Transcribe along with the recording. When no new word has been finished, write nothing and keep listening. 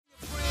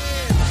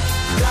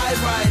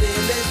Dive right in,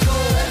 let's go.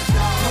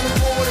 No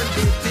more than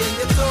dip in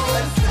your toe.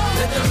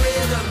 Let the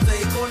rhythm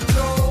take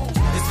control.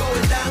 It's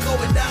going down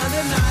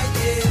tonight,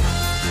 yeah.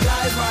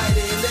 Dive right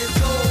in, let's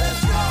go.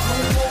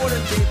 No more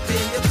than dip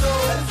in your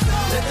toe.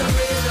 Let the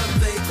rhythm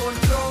take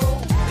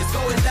control. It's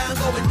going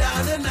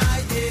down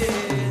tonight, yeah.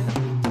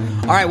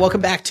 All right,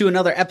 welcome back to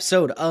another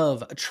episode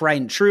of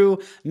Tried and True.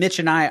 Mitch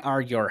and I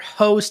are your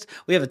host.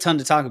 We have a ton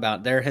to talk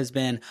about. There has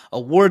been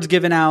awards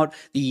given out.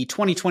 The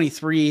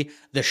 2023,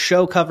 the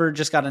show cover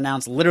just got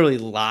announced literally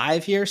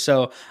live here.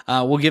 So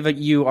we'll give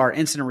you our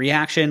instant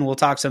reaction. We'll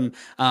talk some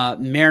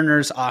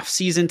Mariners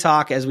off-season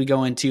talk as we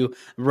go into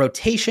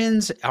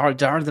rotations. Are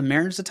the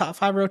Mariners the top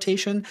 5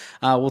 rotation?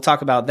 We'll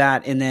talk about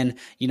that. And then,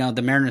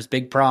 the Mariners'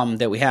 big problem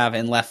that we have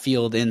in left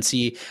field and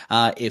see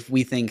if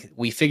we think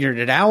we figured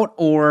it out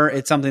or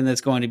it's something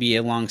that's going to be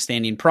a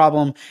long-standing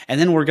problem.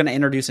 And then we're going to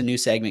introduce a new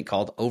segment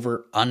called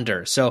Over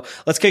Under. So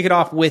let's kick it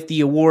off with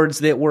the awards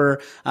that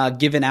were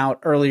given out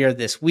earlier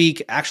this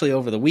week, actually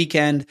over the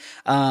weekend.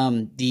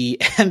 The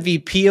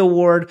MVP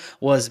award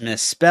was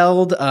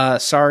misspelled.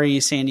 Sorry,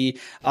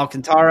 Sandy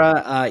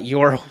Alcantara.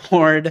 Your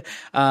award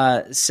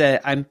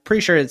said, I'm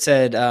pretty sure it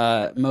said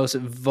most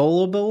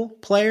valuable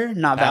player,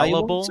 not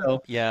valuable.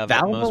 So yeah,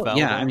 valuable. Most valuable.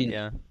 Yeah, I mean,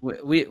 yeah.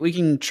 We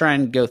can try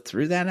and go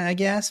through that, I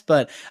guess.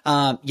 But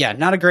yeah,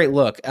 not a great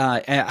look.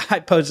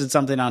 I posted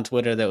something on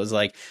Twitter that was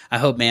like, I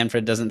hope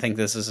Manfred doesn't think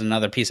this is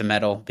another piece of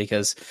metal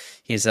because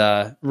he's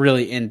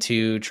really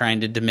into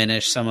trying to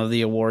diminish some of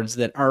the awards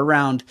that are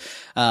around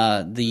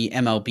the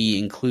MLB,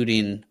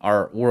 including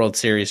our World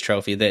Series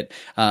trophy that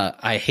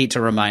I hate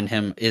to remind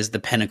him is the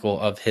pinnacle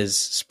of his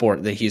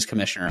sport that he's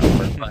commissioner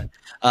over.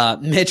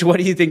 But Mitch, what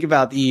do you think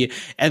about the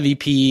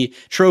MVP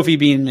trophy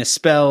being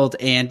misspelled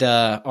and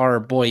our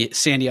boy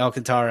Sandy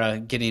Alcantara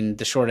getting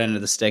the short end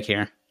of the stick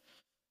here?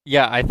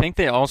 Yeah, I think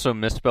they also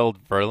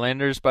misspelled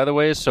Verlanders, by the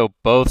way, so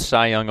both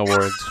Cy Young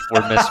Awards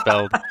were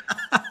misspelled.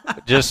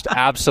 Just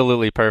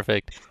absolutely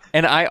perfect.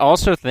 And I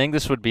also think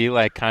this would be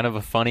like kind of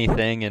a funny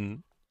thing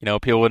and,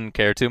 people wouldn't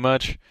care too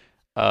much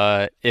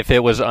if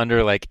it was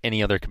under like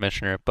any other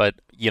commissioner. But,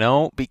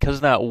 because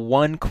of that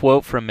one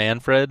quote from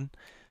Manfred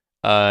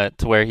to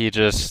where he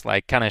just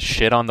like kind of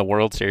shit on the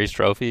World Series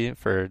trophy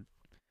for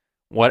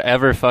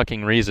whatever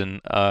fucking reason,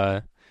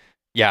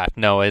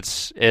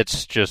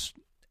 it's just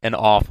an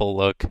awful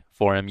look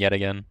for him yet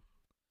again.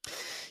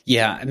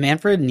 Yeah,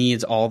 Manfred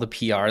needs all the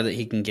PR that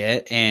he can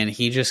get, and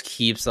he just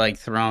keeps like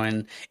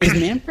throwing. Is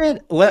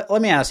Manfred? let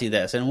me ask you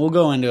this, and we'll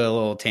go into a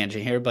little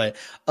tangent here. But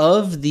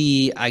of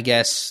the, I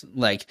guess,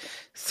 like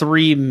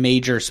 3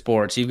 major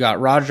sports, you've got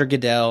Roger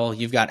Goodell,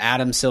 you've got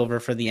Adam Silver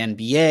for the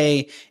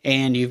NBA,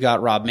 and you've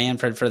got Rob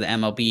Manfred for the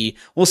MLB.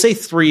 We'll say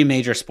 3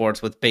 major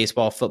sports with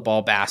baseball,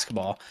 football,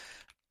 basketball.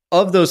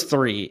 Of those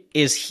 3,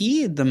 is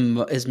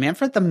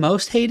Manfred the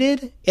most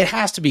hated? It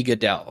has to be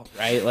Goodell,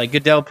 right? Like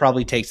Goodell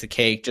probably takes the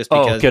cake just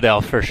because. Oh,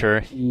 Goodell for sure.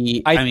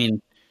 I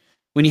mean,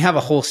 when you have a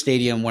whole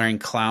stadium wearing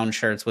clown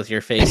shirts with your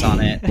face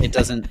on it, it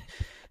doesn't.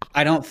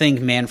 I don't think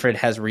Manfred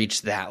has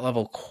reached that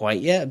level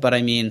quite yet, but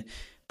I mean,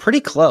 pretty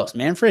close.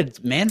 Manfred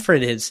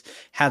has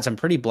had some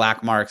pretty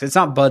black marks. It's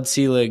not Bud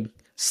Selig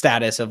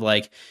status of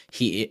like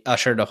he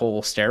ushered a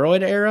whole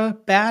steroid era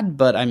bad,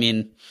 but I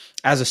mean,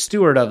 as a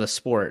steward of the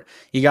sport,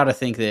 you got to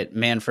think that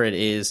Manfred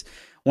is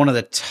one of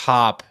the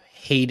top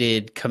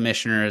hated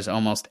commissioners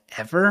almost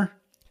ever.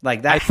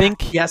 Like that, I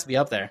think he has to be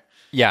up there.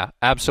 Yeah,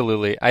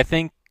 absolutely. I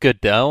think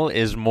Goodell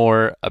is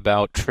more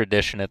about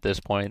tradition at this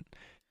point.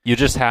 You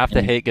just have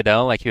to hate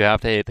Goodell like you have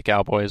to hate the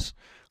Cowboys.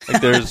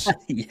 Like there's,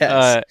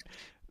 yes.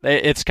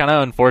 It's kind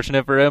of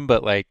unfortunate for him,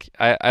 but like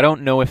I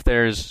don't know if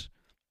there's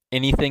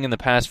anything in the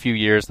past few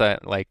years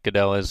that like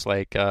Goodell is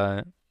like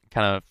kind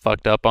of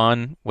fucked up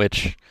on,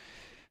 which.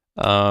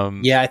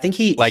 I think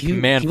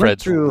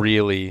Manfred's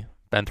really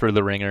been through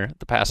the ringer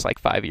the past like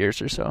 5 years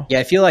or so. Yeah,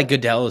 I feel like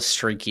Goodell is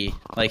streaky.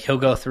 Like he'll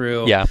go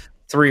through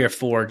 3 or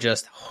 4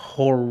 just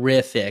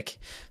horrific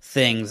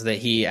things that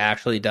he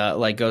actually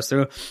goes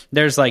through.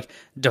 There's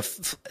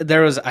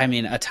there was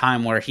a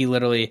time where he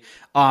literally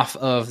off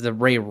of the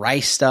Ray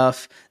Rice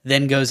stuff,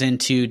 then goes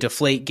into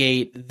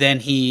Deflategate, then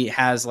he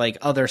has like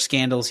other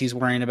scandals he's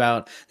worrying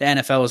about. The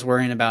NFL is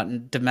worrying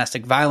about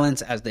domestic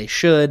violence, as they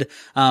should,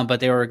 but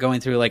they were going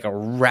through like a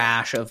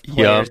rash of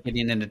players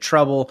getting into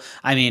trouble.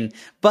 I mean,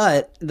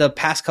 but the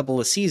past couple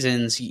of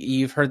seasons,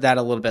 you've heard that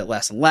a little bit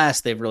less and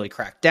less. They've really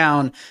cracked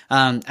down,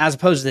 as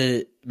opposed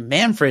to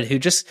Manfred, who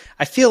just,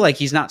 I feel like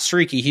he's not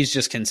streaky, he's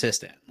just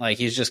consistent. Like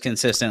he's just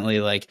consistently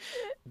like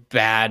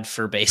bad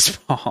for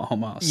baseball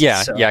almost.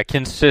 Yeah,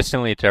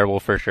 consistently terrible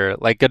for sure.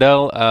 Like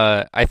Goodell,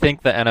 I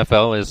think the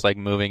NFL is like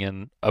moving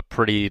in a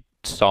pretty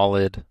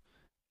solid,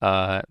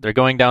 they're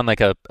going down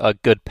like a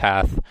good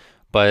path,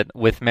 but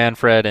with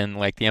Manfred and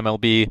like the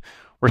MLB,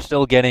 we're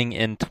still getting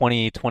in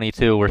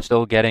 2022, we're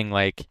still getting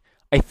like,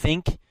 I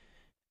think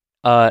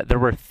there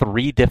were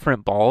 3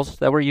 different balls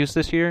that were used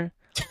this year.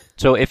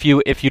 So if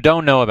you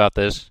don't know about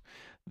this,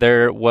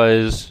 there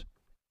was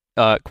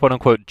quote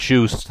unquote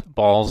juiced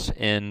balls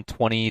in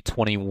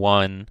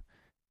 2021.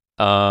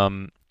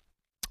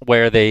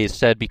 where they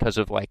said because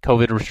of like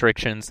COVID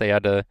restrictions, they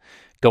had to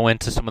go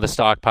into some of the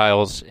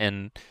stockpiles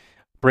and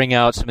bring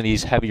out some of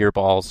these heavier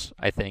balls,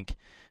 I think.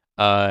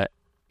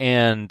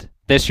 And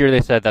this year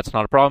they said that's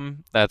not a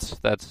problem.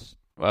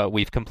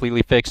 We've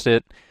completely fixed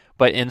it.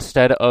 But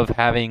instead of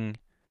having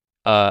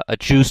a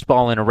juiced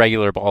ball and a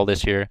regular ball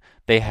this year,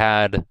 they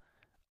had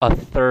a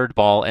third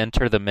ball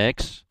enter the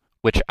mix,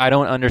 which I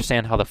don't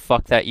understand how the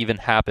fuck that even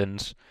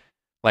happens.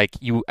 Like,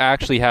 you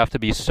actually have to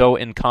be so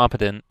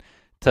incompetent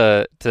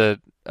to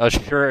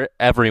assure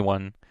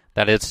everyone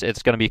that it's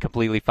going to be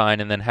completely fine,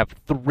 and then have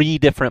 3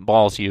 different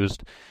balls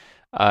used.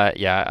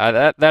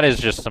 That is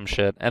just some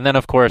shit. And then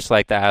of course,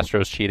 like, the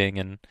Astros cheating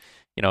and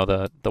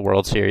the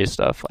World Series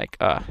stuff. Like,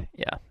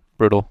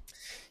 brutal.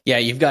 Yeah,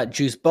 you've got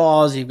juice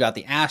balls, you've got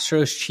the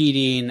Astros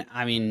cheating.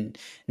 I mean,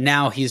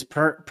 now he's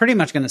pretty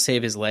much going to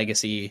save his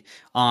legacy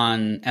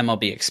on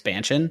MLB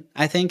expansion.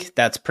 I think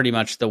that's pretty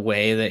much the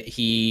way that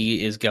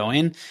he is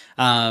going.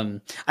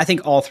 I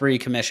think all 3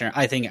 commissioners,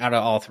 I think out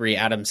of all 3,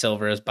 Adam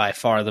Silver is by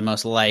far the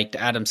most liked.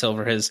 Adam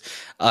Silver has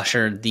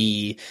ushered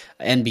the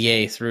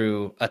NBA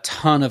through a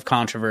ton of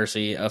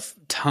controversy, a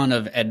ton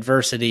of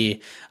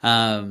adversity,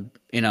 while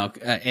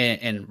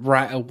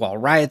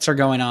riots are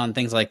going on,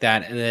 things like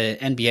that, the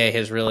NBA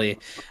has really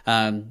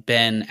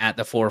been at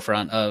the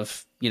forefront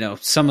of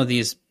some of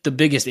the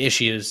biggest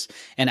issues,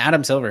 and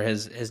Adam Silver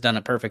has done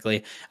it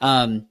perfectly.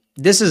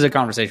 This is a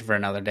conversation for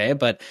another day,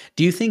 but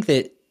do you think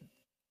that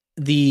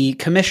the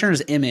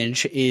commissioner's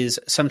image is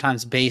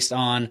sometimes based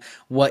on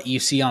what you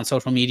see on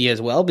social media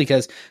as well?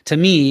 Because to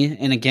me,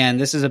 and again,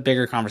 this is a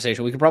bigger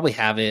conversation, we could probably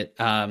have it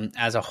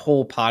as a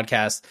whole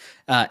podcast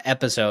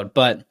episode,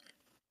 but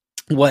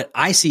what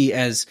I see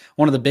as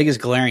one of the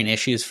biggest glaring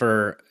issues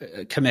for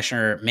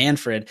Commissioner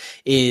Manfred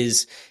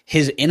is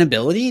his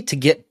inability to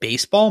get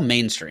baseball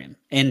mainstream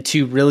and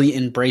to really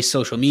embrace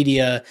social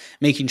media,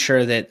 making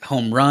sure that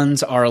home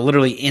runs are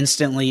literally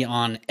instantly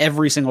on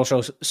every single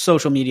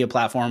social media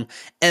platform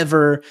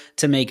ever,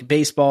 to make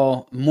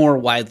baseball more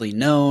widely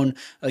known,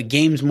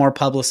 games more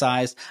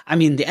publicized. I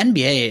mean, the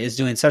NBA is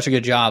doing such a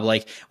good job.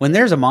 Like, when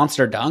there's a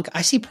monster dunk,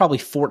 I see probably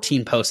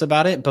 14 posts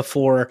about it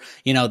before,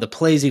 the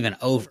play's even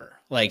over.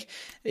 Like,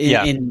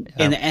 in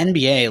the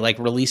NBA, like,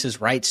 releases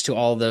rights to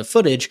all the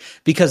footage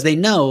because they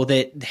know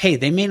that, hey,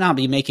 they may not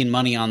be making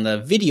money on the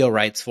video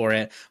rights for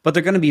it, but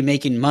they're going to be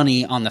making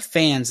money on the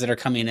fans that are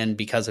coming in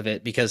because of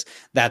it, because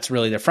that's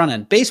really their front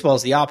end. Baseball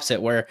is the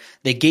opposite, where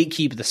they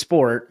gatekeep the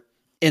sport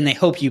and they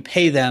hope you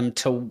pay them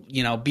to,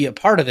 be a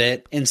part of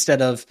it,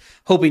 instead of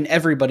hoping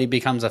everybody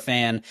becomes a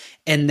fan.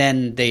 And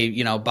then they,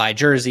 buy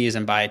jerseys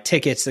and buy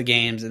tickets to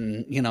games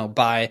and,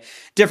 buy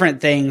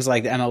different things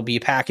like the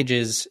MLB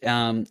packages.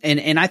 And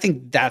I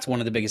think that's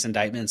one of the biggest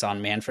indictments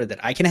on Manfred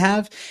that I can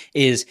have,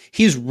 is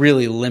he's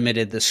really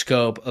limited the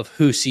scope of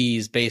who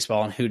sees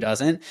baseball and who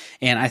doesn't.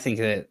 And I think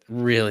that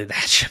really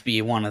that should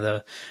be one of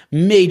the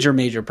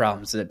major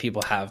problems that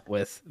people have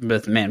with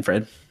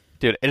Manfred.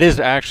 Dude, it is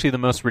actually the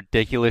most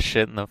ridiculous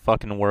shit in the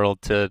fucking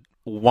world to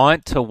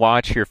want to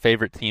watch your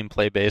favorite team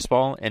play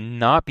baseball and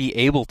not be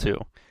able to.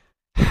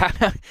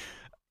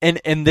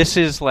 and this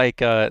is like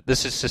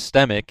this is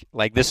systemic.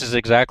 Like, this is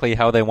exactly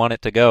how they want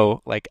it to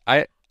go. Like,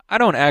 I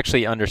don't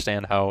actually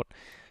understand how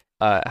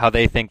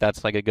they think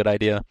that's like a good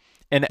idea.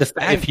 And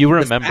if you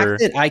remember,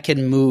 the fact that I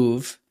can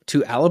move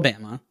to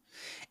Alabama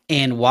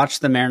and watch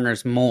the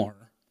Mariners more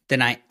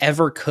than I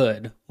ever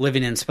could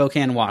living in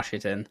Spokane,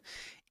 Washington,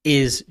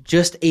 is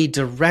just a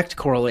direct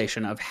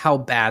correlation of how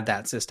bad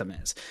that system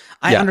is.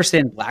 I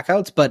understand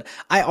blackouts, but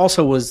I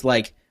also was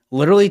like,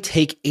 literally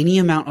take any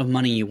amount of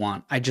money you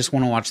want. I just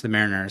want to watch the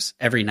Mariners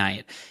every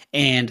night.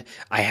 And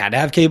I had to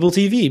have cable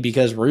TV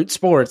because Root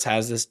Sports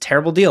has this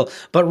terrible deal.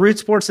 But Root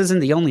Sports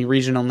isn't the only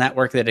regional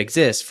network that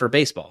exists for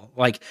baseball.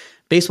 Like,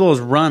 baseball is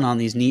run on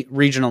these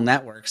regional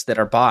networks that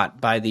are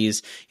bought by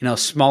these,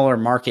 smaller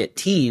market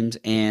teams,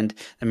 and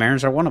the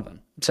Mariners are one of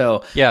them.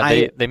 So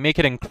yeah, they make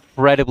it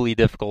incredibly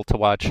difficult to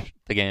watch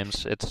the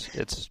games.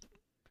 It's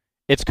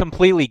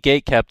completely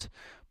gatekept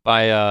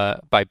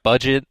by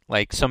budget.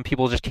 Like, some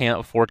people just can't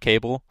afford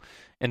cable,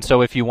 and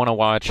so if you want to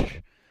watch,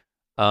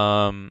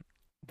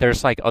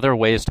 there's like other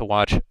ways to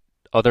watch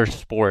other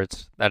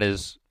sports that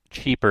is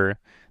cheaper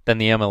than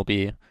the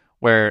MLB.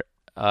 Where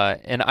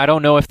and I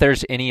don't know if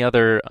there's any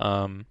other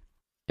like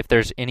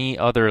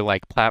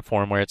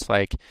platform where it's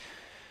like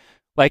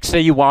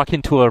say you walk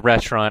into a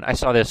restaurant. I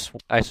saw this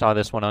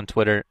one on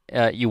Twitter.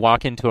 You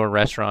walk into a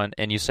restaurant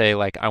and you say,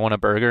 like, I want a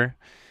burger,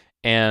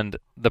 and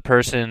the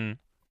person,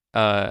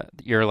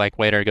 your like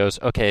waiter, goes,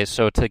 okay,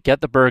 so to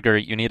get the burger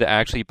you need to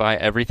actually buy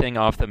everything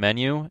off the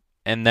menu,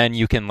 and then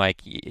you can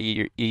like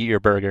eat your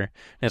burger.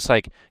 And it's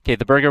like, okay,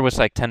 the burger was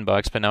like $10,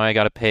 but now I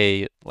got to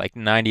pay like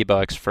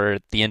 $90 for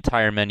the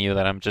entire menu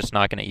that I'm just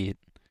not going to eat.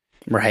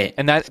 Right.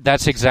 And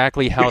that's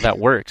exactly how that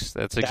works.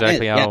 That's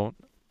exactly how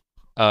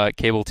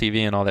cable TV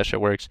and all that shit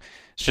works.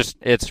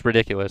 It's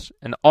ridiculous.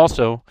 And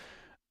also,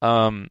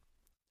 I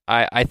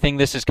think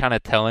this is kind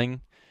of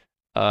telling.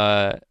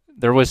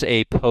 There was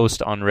a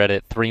post on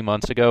Reddit 3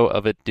 months ago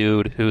of a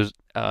dude who's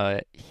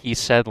he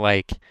said,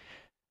 like,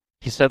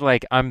 He said,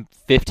 like, I'm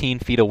 15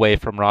 feet away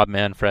from Rob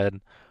Manfred.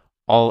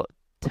 I'll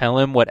tell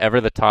him whatever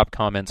the top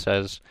comment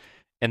says.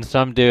 And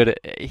some dude,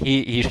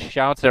 he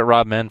shouts at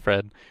Rob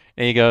Manfred,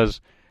 and he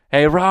goes,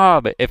 "Hey,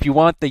 Rob, if you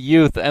want the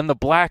youth and the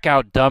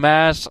blackout,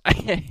 dumbass."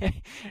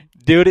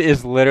 Dude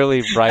is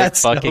literally right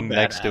That's so fucking bad.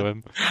 next to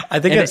him. I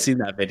think And I've seen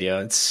that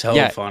video. It's so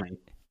Yeah. funny.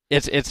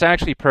 It's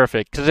actually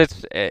perfect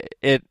because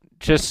it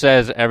just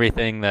says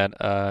everything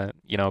that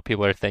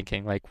people are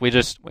thinking. Like we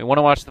want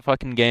to watch the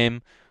fucking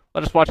game.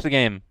 Let us watch the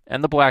game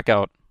and the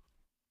blackout.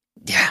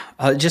 Yeah,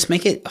 just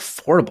make it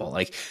affordable.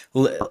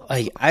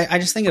 I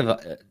just think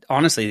of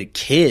honestly the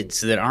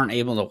kids that aren't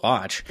able to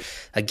watch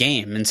a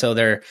game, and so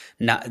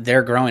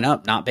they're growing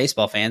up not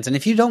baseball fans. And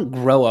if you don't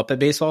grow up a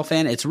baseball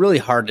fan, it's really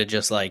hard to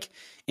just like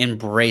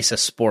embrace a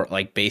sport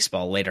like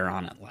baseball later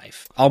on in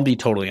life. I'll be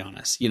totally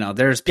honest.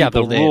 There's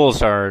people The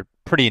rules are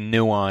pretty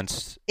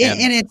nuanced.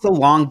 And it's a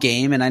long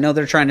game, and I know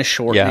they're trying to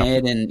shorten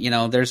it,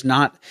 and there's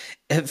not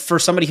for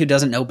somebody who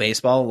doesn't know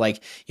baseball, and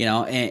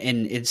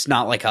it's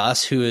not like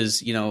us who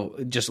is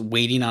just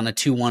waiting on a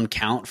 2-1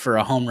 count for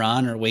a home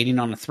run or waiting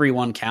on a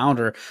 3-1 count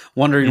or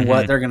wondering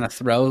what they're going to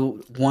throw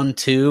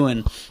 1-2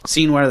 and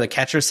seeing where the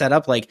catcher's set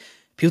up. Like,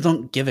 people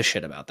don't give a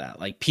shit about that.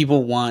 Like,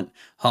 people want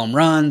home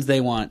runs,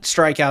 they want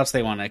strikeouts,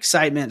 they want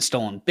excitement,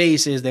 stolen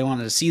bases, they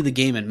want to see the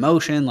game in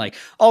motion, like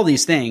all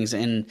these things.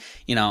 And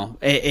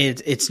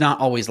it's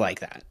not always like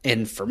that.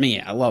 And for me,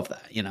 I love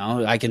that.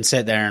 I can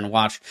sit there and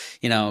watch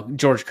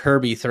George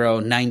Kirby throw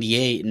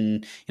 98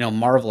 and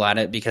marvel at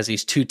it because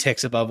he's 2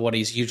 ticks above what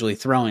he's usually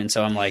throwing.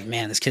 So I'm like,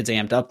 man, this kid's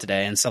amped up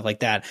today and stuff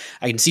like that.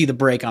 I can see the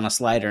break on a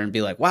slider and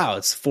be like, wow,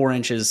 it's 4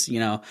 inches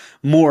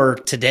more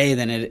today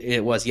than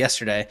it was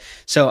yesterday.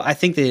 So I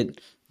think that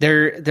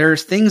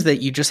there's things that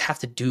you just have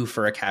to do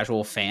for a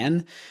casual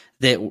fan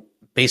that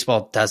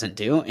baseball doesn't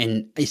do,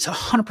 and it's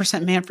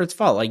 100% Manfred's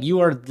fault. Like, you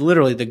are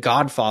literally the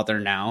godfather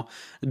now.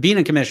 Being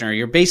a commissioner,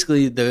 you're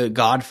basically the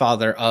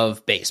godfather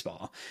of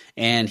baseball,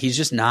 and he's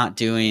just not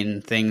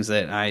doing things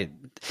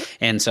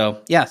and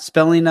so yeah,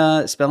 spelling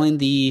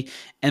the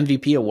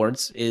MVP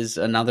awards is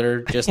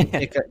another just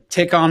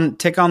tick on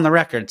the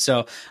record.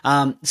 So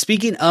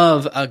speaking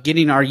of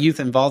getting our youth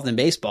involved in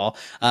baseball,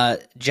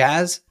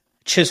 Jazz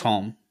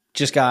Chisholm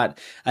just got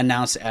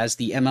announced as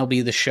the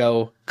MLB The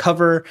Show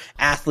cover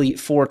athlete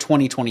for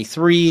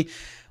 2023.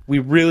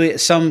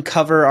 Some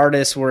cover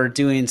artists were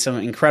doing some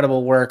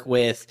incredible work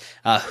with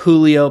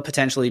Julio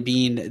potentially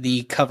being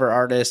the cover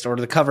artist or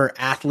the cover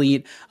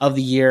athlete of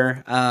the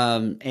year.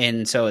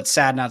 And so it's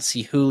sad not to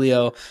see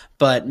Julio,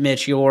 but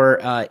Mitch,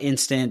 your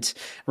instant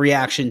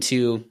reaction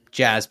to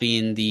Jazz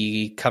being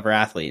the cover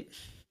athlete.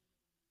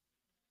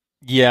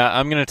 Yeah,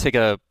 I'm going to take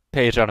a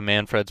page out of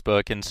Manfred's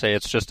book and say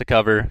it's just a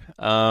cover.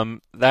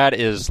 That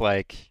is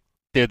like,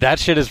 dude, that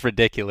shit is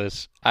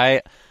ridiculous.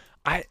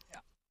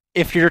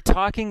 If you're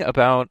talking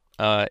about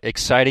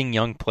exciting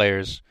young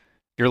players,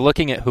 you're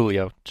looking at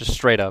Julio, just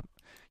straight up.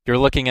 You're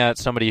looking at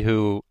somebody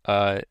who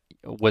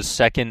was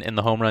second in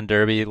the home run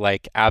derby,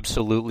 like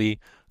absolutely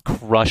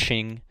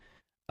crushing.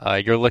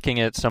 You're looking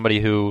at somebody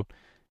who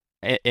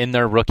in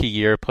their rookie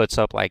year puts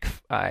up like,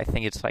 I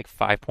think it's like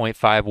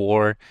 5.5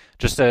 WAR,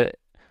 just a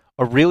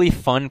really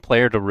fun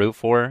player to root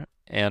for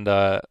and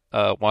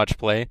watch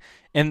play.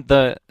 And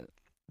the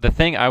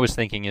thing I was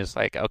thinking is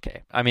like,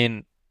 okay, I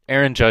mean,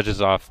 Aaron Judge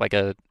is off like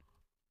a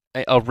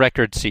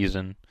record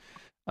season.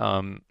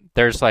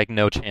 There's like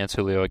no chance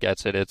Julio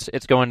gets it.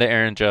 It's going to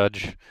Aaron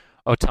Judge.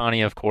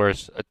 Ohtani, of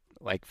course,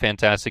 like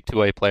fantastic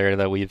two-way player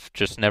that we've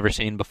just never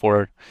seen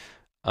before.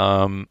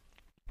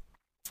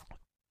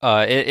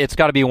 It's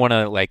got to be one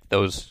of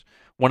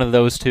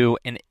those two.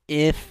 And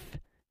if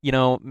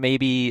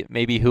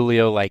maybe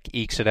Julio like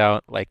ekes it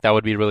out, like that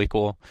would be really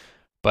cool.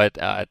 But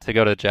to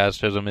go to Jazz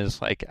Chisholm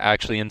is like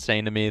actually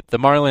insane to me. The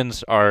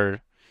Marlins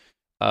are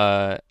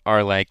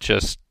like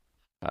just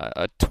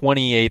a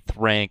 28th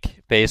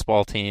rank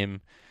baseball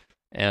team,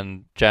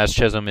 and Jazz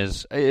Chisholm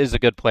is a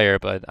good player,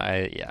 but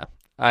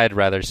I'd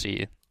rather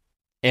see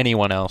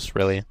anyone else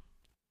really.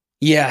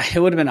 Yeah, it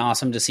would have been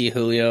awesome to see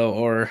Julio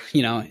or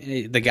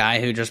the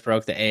guy who just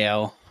broke the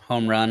AL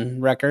home run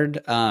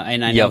record.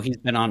 And I know he's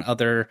been on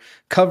other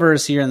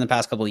covers here in the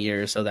past couple of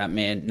years, so that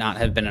may not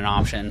have been an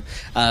option.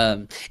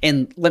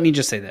 And let me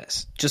just say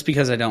this, just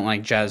because I don't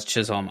like Jazz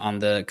Chisholm on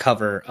the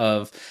cover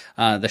of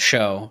the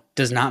show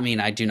does not mean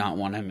I do not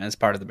want him as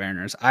part of the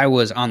Mariners. I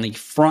was on the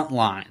front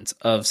lines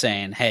of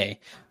saying, hey,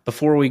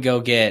 before we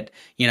go get,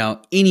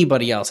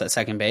 anybody else at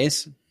second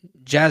base,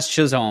 Jazz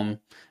Chisholm,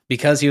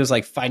 because he was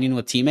like fighting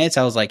with teammates,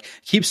 I was like,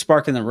 keep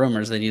sparking the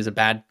rumors that he's a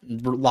bad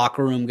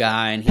locker room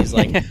guy and he's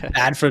like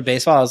bad for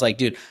baseball. I was like,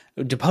 dude,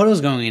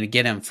 Dipoto's going to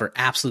get him for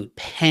absolute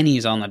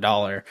pennies on the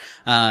dollar.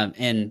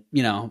 And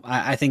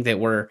I think that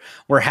we're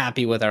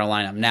happy with our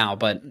lineup now,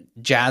 but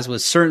Jazz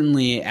was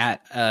certainly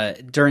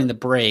at during the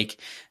break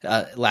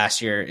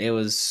last year. It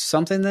was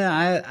something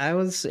that I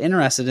was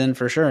interested in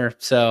for sure.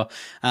 So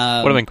would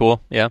have been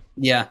cool. Yeah.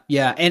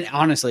 And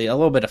honestly, a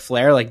little bit of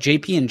flair, like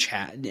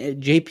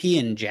JP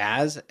and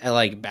Jazz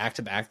like back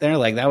to back there,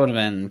 like that would have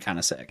been kind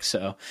of sick.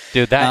 So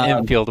dude, that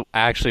infield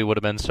actually would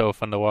have been so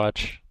fun to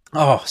watch.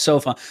 Oh, so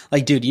fun.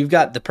 Like, dude, you've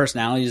got the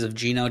personalities of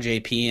Gino,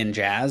 JP, and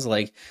Jazz.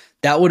 Like,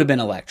 that would have been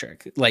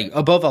electric. Like,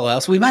 above all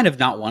else, we might have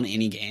not won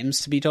any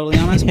games, to be totally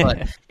honest,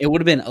 but it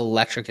would have been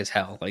electric as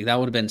hell. Like, that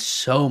would have been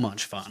so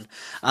much fun.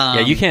 Yeah,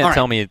 you can't all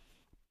tell right. me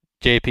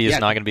JP is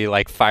not going to be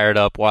like fired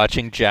up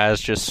watching Jazz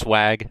just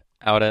swag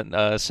out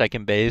at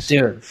second base.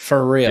 Dude,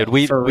 for real. Dude,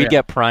 we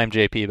get prime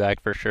JP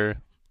back for sure.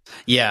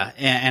 Yeah,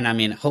 and I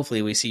mean,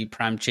 hopefully we see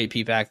prime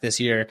JP back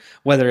this year,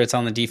 whether it's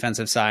on the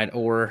defensive side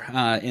or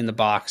in the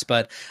box.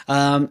 But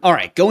all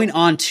right, going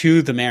on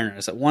to the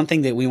Mariners, one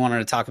thing that we wanted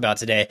to talk about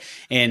today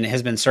and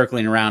has been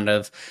circling around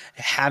of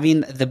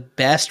having the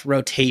best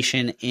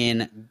rotation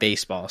in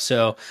baseball.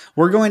 So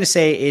we're going to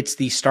say it's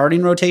the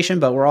starting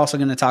rotation, but we're also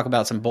going to talk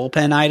about some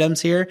bullpen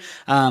items here.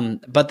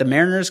 But the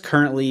Mariners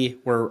currently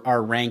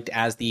are ranked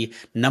as the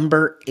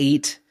number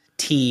 8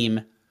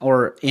 team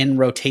or in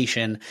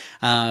rotation,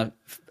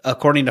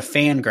 according to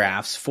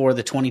Fangraphs for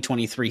the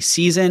 2023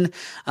 season.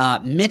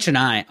 Mitch and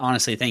I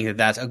honestly think that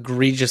that's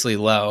egregiously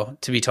low,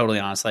 to be totally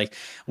honest. Like,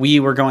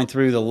 we were going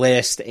through the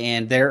list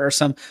and there are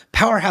some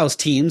powerhouse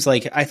teams.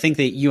 Like, I think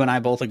that you and I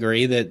both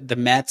agree that the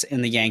Mets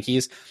and the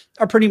Yankees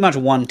are pretty much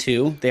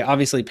 1-2. They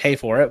obviously pay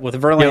for it with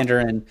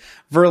Verlander and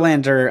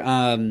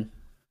Verlander,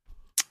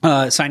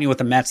 signing with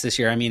the Mets this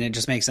year. I mean, it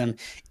just makes them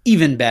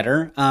even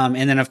better.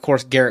 And then, of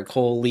course, Garrett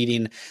Cole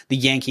leading the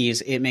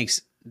Yankees. It makes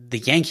the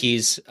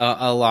Yankees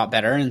a lot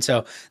better. And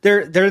so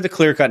they're the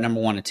clear-cut number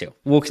 1 and 2.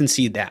 We'll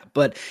concede that.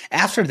 But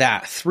after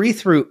that, 3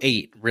 through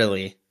 8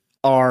 really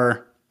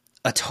are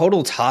a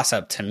total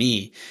toss-up to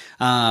me.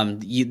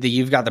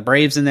 You've got the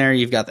Braves in there,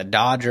 you've got the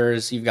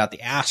Dodgers, you've got the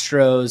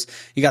Astros,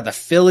 you got the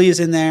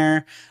Phillies in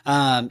there.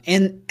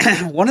 And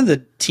one of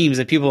the teams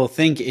that people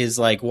think is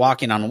like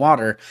walking on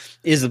water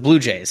is the Blue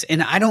Jays.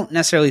 And I don't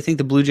necessarily think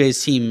the Blue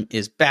Jays team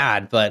is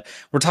bad, but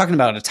we're talking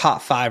about a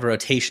top 5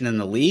 rotation in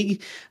the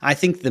league. I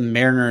think the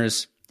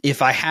Mariners,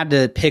 if I had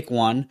to pick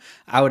one,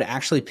 I would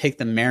actually pick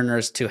the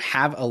Mariners to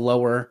have a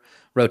lower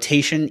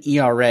rotation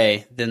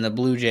ERA than the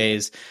Blue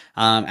Jays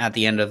at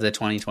the end of the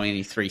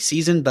 2023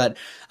 season. But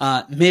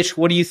Mitch,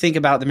 what do you think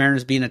about the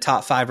Mariners being a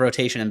top 5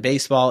 rotation in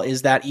baseball?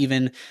 Is that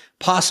even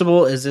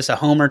possible? Is this a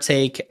homer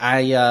take?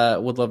 I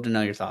would love to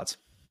know your thoughts.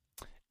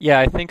 Yeah,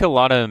 I think a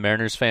lot of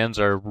Mariners fans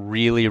are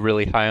really,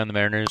 really high on the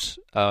Mariners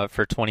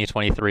for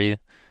 2023.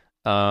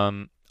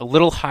 A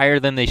little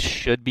higher than they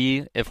should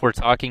be if we're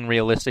talking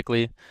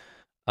realistically.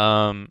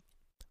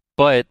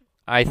 But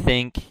I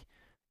think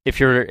if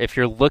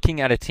you're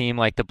looking at a team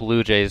like the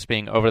Blue Jays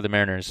being over the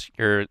Mariners,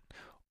 you're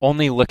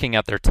only looking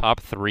at their top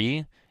 3,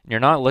 and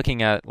you're not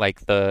looking at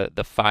like the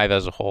 5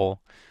 as a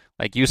whole.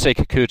 Like, Yusei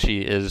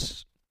Kikuchi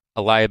is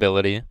a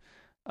liability.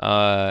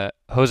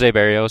 Jose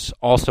Barrios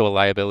also a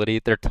liability.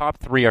 Their top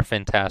 3 are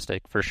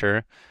fantastic for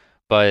sure,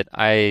 but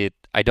I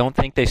don't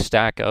think they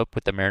stack up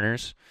with the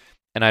Mariners,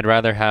 and I'd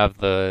rather have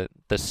the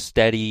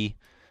steady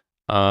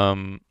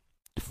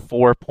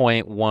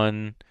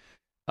 4.1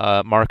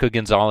 Marco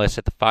Gonzalez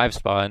at the 5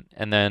 spot,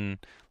 and then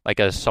like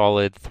a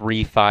solid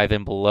 3, 5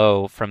 and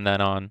below from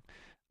then on.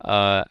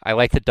 I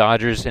like the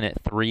Dodgers in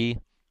at 3.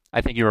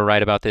 I think you were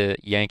right about the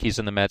Yankees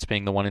and the Mets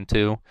being the 1 and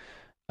 2.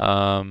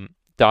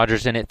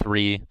 Dodgers in at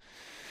 3.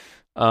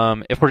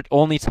 If we're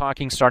only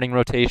talking starting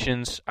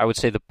rotations, I would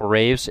say the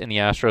Braves and the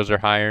Astros are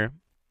higher.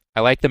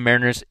 I like the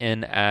Mariners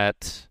in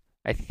at,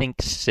 I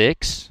think,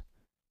 6.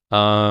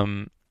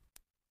 And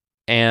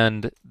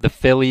the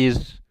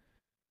Phillies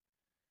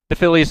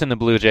and the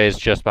Blue Jays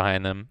just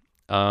behind them.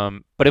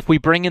 But if we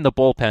bring in the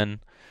bullpen,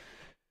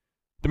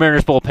 the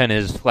Mariners bullpen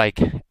is like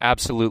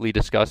absolutely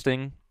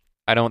disgusting.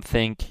 I don't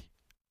think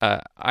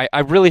I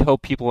really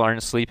hope people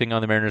aren't sleeping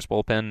on the Mariners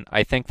bullpen.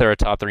 I think they're a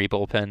top 3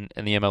 bullpen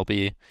in the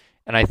MLB,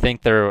 and I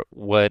think they're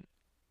what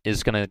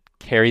is going to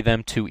carry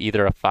them to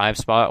either a 5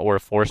 spot or a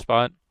 4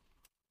 spot.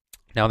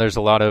 Now there's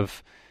a lot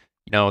of,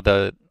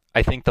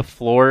 I think the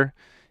floor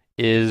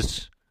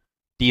is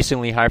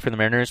decently high for the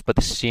Mariners, but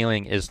the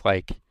ceiling is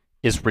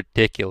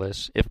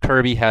ridiculous. If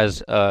Kirby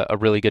has a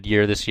really good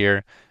year this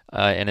year,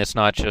 and it's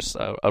not just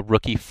a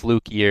rookie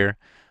fluke year,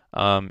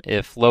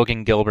 if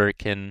Logan Gilbert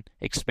can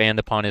expand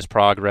upon his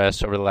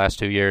progress over the last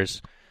 2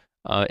 years,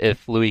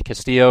 if Luis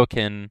Castillo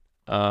can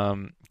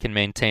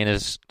maintain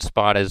his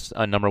spot as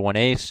a number 1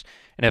 ace,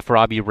 and if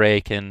Robbie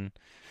Ray can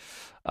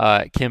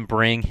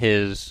bring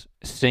his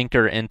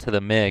sinker into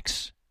the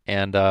mix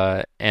and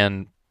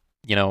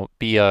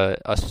be a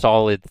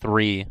solid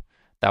 3,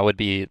 that would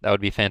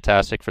be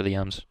fantastic for the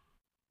M's.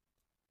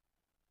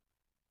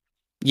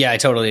 Yeah, I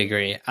totally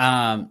agree.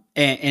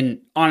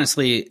 And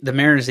honestly, the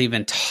Mariners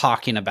even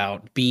talking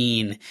about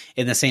being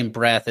in the same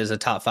breath as a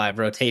top 5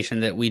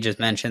 rotation that we just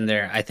mentioned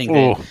there. I think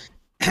that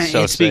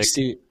So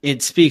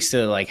it speaks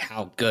to like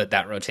how good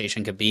that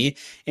rotation could be,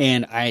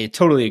 and I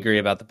totally agree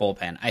about the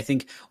bullpen. I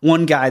think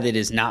one guy that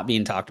is not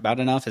being talked about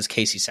enough is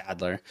Casey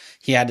Sadler.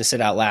 He had to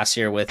sit out last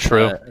year with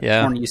torn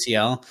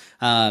UCL,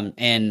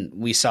 and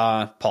we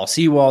saw Paul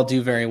Sewald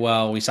do very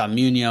well. We saw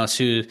Munoz,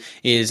 who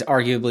is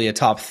arguably a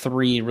top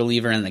 3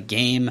 reliever in the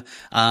game.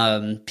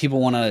 People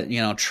want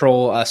to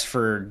troll us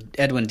for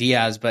Edwin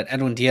Diaz, but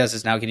Edwin Diaz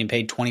is now getting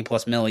paid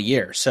 $20+ million a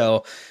year.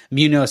 So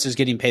Munoz is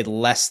getting paid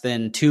less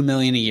than $2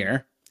 million a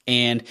year.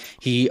 And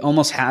he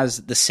almost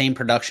has the same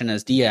production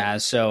as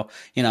Diaz. So,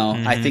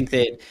 I think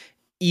that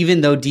even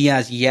though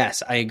Diaz,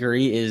 yes, I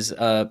agree, is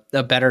a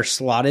better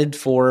slotted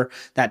for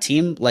that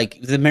team,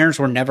 like the Mariners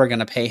were never going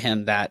to pay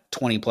him that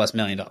 $20+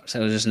 million. It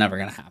was just never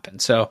going to happen.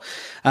 So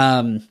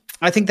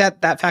I think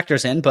that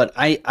factors in, but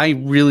I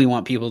really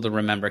want people to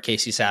remember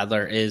Casey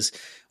Sadler is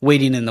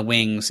waiting in the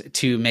wings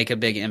to make a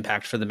big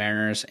impact for the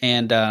Mariners.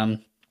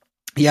 And,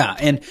 yeah,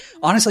 and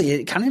honestly,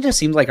 it kind of just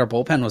seemed like our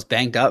bullpen was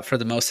banged up for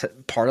the most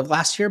part of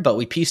last year, but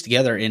we pieced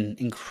together an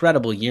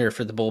incredible year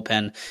for the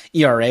bullpen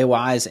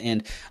ERA-wise,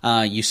 and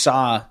you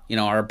saw,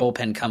 our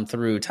bullpen come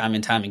through time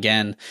and time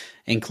again,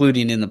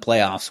 including in the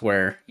playoffs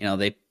where,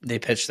 they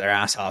pitched their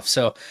ass off.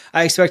 So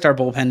I expect our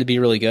bullpen to be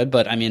really good,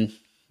 but I mean,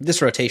 this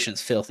rotation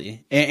is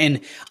filthy, and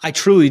I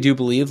truly do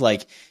believe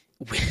like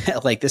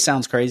this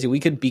sounds crazy.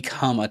 We could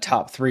become a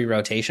top 3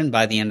 rotation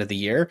by the end of the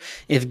year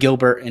if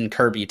Gilbert and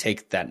Kirby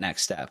take that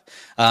next step.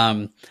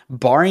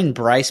 Barring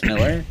Bryce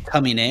Miller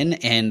coming in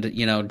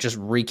and, just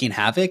wreaking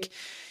havoc,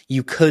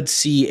 you could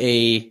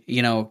see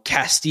a,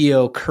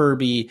 Castillo,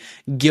 Kirby,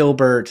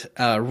 Gilbert,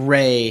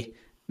 Ray,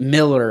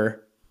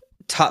 Miller,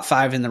 top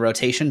 5 in the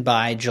rotation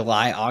by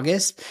July,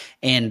 August.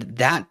 And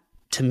that,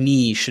 to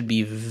me, should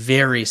be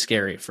very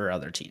scary for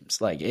other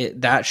teams. I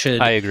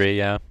agree.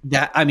 Yeah.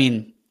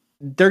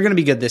 They're going to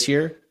be good this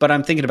year, but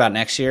I'm thinking about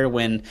next year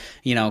when,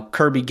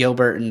 Kirby,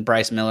 Gilbert, and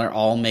Bryce Miller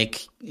all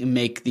make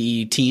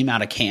the team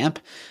out of camp.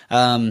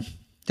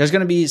 There's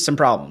going to be some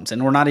problems,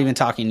 and we're not even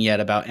talking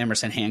yet about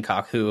Emerson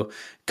Hancock, who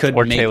could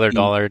Taylor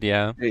Dollard,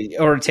 yeah,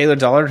 or Taylor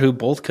Dollard, who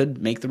both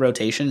could make the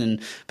rotation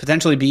and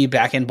potentially be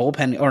back end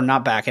bullpen, or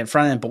not back end,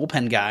 front end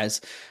bullpen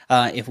guys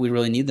if we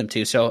really need them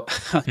to. So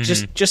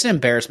just an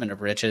embarrassment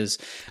of riches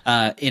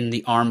in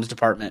the arms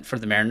department for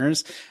the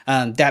Mariners.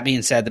 That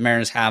being said, the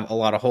Mariners have a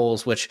lot of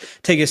holes, which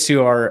take us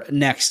to our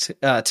next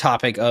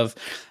topic of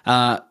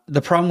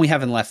the problem we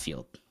have in left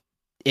field,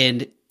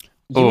 and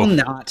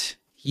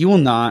you will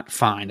not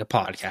find a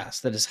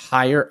podcast that is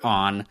higher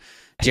on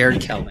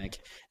Jared Kelenic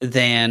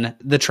than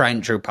the Tried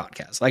and True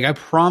podcast. Like, I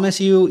promise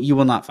you, you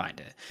will not find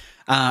it.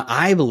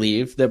 I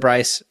believe that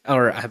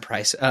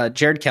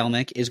Jared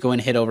Kelenic is going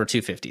to hit over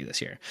 250 this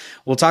year.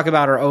 We'll talk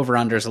about our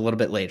over-unders a little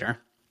bit later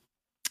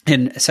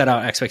and set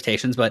out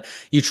expectations, but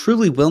you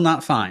truly will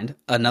not find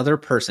another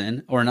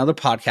person or another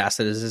podcast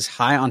that is as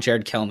high on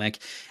Jared Kelenic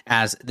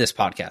as this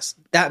podcast.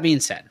 That being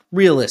said,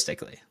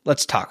 realistically,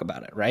 let's talk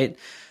about it, right?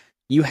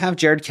 You have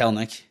Jared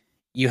Kelenic,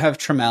 you have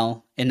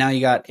Trammell, and now you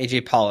got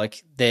AJ Pollock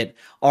that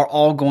are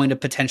all going to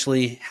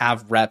potentially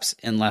have reps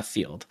in left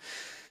field.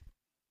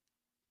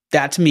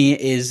 That to me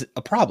is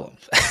a problem.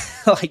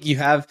 Like, you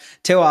have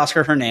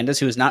Teoscar Hernandez,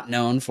 who is not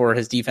known for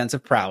his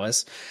defensive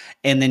prowess.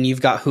 And then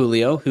you've got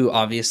Julio, who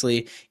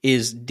obviously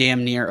is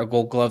damn near a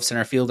Gold Glove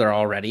center fielder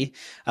already.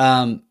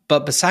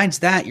 But besides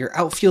that, your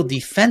outfield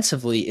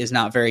defensively is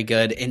not very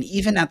good. And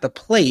even at the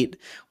plate,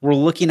 we're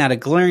looking at a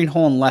glaring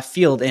hole in left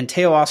field. And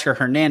Teoscar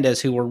Hernandez,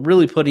 who we're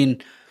really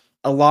putting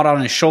a lot on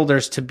his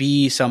shoulders to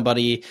be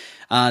somebody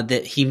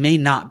that he may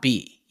not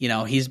be.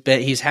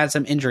 He's had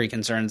some injury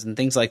concerns and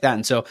things like that.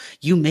 And so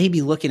you may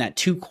be looking at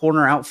 2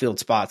 corner outfield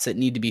spots that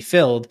need to be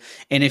filled.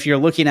 And if you're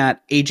looking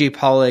at AJ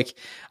Pollock,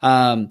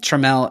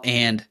 Trammell,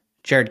 and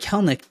Jared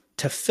Kelenic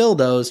to fill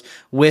those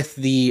with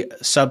the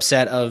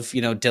subset of,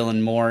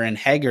 Dylan Moore and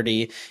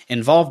Haggerty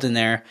involved in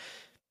there,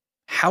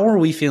 how are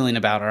we feeling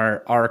about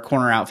our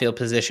corner outfield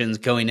positions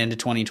going into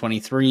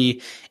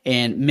 2023?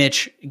 And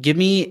Mitch, give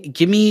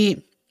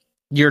me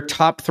your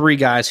top 3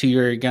 guys who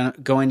you're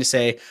going to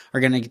say are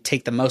going to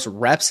take the most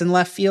reps in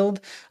left field,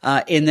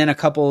 and then a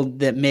couple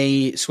that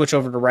may switch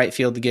over to right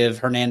field to give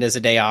Hernandez a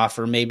day off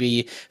or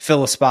maybe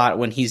fill a spot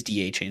when he's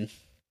DHing.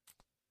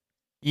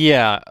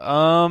 Yeah,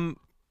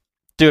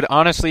 dude,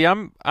 honestly,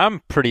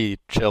 I'm pretty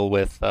chill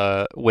with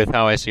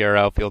how I see our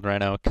outfield right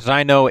now, because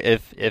I know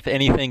if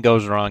anything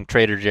goes wrong,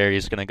 Trader Jerry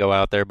is going to go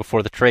out there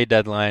before the trade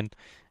deadline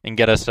and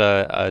get us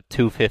a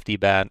 250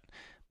 bat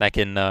that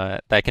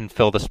can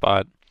fill the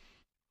spot.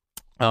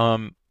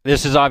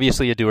 This is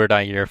obviously a do or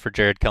die year for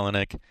Jared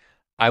Kelenic.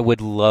 I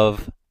would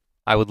love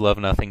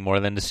nothing more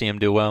than to see him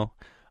do well.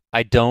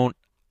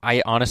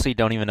 I honestly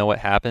don't even know what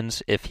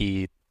happens if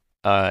he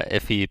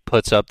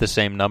puts up the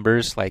same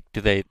numbers. Like,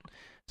 does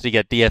he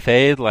get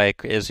DFA'd?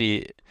 Like, is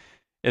he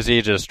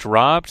just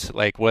dropped?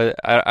 Like, what?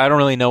 I don't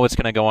really know what's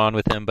going to go on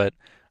with him, but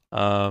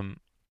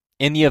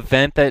in the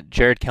event that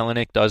Jared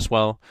Kelenic does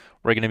well,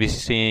 we're going to be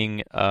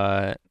seeing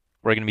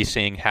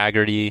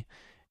Haggerty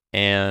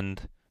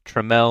and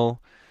Trammell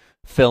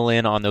fill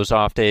in on those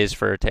off days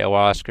for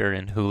Teoscar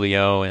and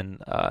Julio and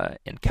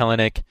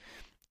Kelenic.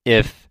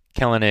 If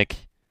Kelenic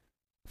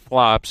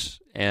flops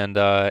and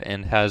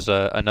has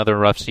another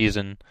rough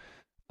season,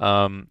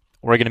 we're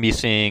going to be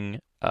seeing.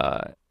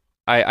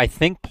 I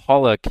think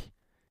Pollock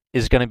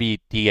is going to be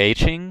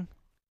DHing.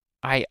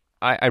 I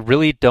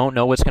really don't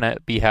know what's going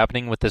to be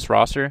happening with this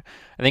roster.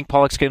 I think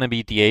Pollock's going to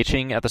be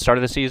DHing at the start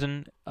of the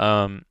season.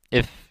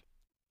 If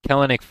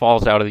Kelenic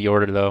falls out of the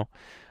order, though,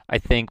 I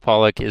think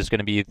Pollock is going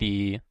to be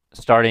the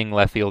starting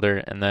left fielder,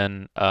 and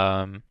then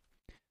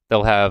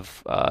they'll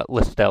have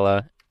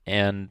Listella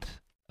and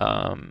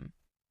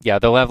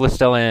they'll have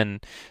Listella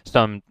in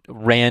some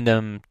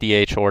random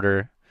DH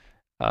order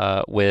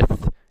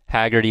with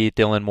Haggerty,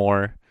 Dylan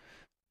Moore,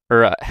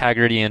 or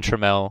Haggerty and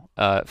Trammell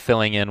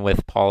filling in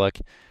with Pollock.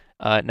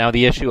 Now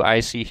the issue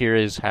I see here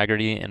is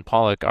Haggerty and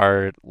Pollock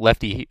are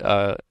lefty.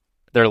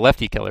 They're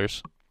lefty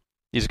killers.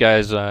 These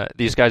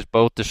guys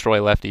both destroy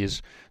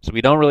lefties, so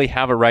we don't really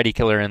have a righty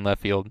killer in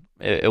left field.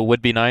 It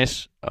would be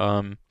nice,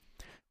 but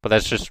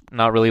that's just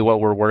not really what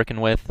we're working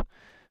with.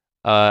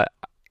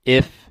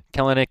 If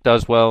Kelenic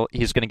does well,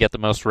 he's going to get the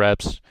most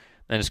reps.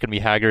 Then it's going to be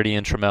Haggerty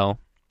and Trammell.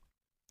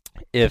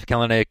 If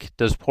Kelenic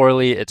does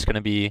poorly, it's going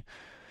to be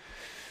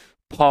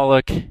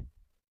Pollock.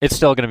 It's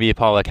still going to be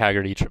Pollock,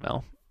 Haggerty,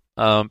 Trammell.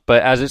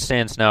 But as it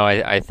stands now,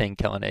 I think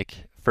Kelenic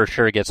for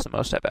sure gets the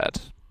most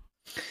at-bats.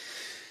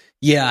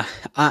 Yeah,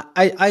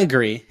 I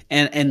agree.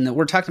 And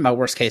we're talking about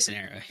worst case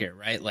scenario here,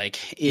 right?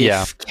 Like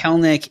if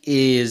Kelenic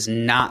is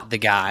not the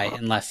guy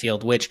in left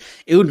field, which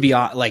it would be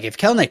like if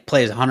Kelenic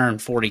plays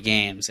 140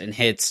 games and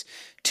hits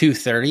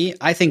 230,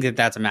 I think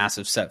that's a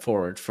massive step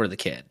forward for the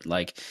kid.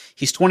 Like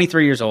he's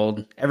 23 years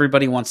old.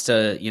 Everybody wants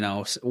to,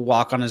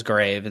 walk on his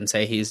grave and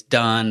say he's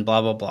done,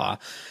 blah, blah, blah.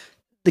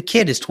 The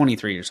kid is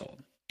 23 years old.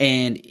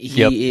 And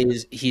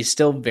he's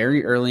still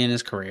very early in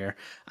his career.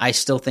 I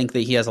still think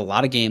that he has a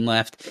lot of game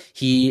left.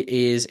 He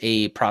is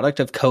a product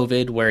of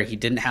COVID where he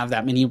didn't have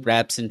that many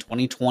reps in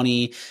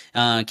 2020,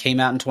 came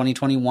out in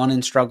 2021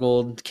 and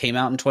struggled, came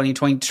out in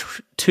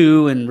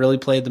 2022 and really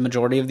played the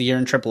majority of the year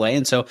in AAA.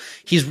 And so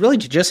he's really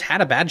just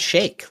had a bad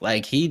shake.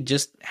 Like he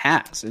just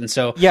has. And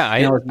so,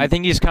 I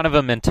think he's kind of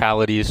a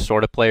mentality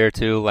sort of player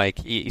too. Like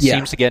he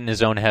seems to get in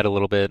his own head a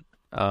little bit.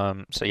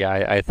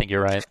 I think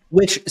you're right.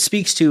 Which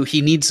speaks to he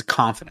needs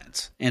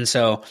confidence. And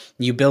so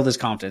you build his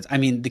confidence. I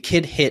mean, the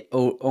kid hit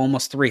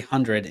almost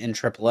 300 in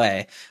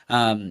AAA.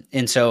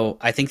 And so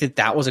I think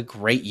that was a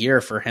great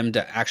year for him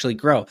to actually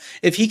grow.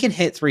 If he can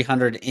hit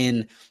 300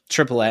 in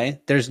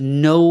AAA, there's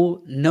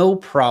no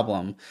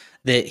problem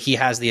that he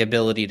has the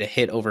ability to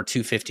hit over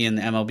 250 in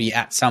the MLB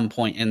at some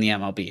point in the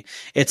MLB.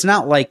 It's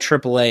not like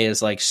AAA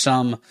is like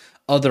some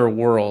other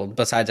world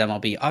besides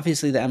MLB.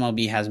 Obviously, the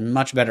MLB has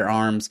much better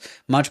arms,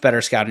 much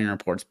better scouting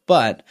reports,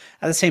 but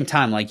at the same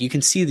time, like you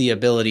can see the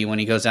ability when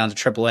he goes down to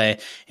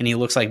AAA and he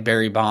looks like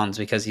Barry Bonds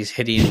because he's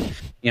hitting,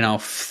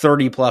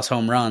 30 plus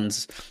home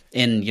runs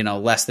in,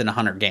 less than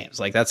 100 games.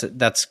 Like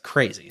that's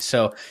crazy.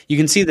 So you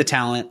can see the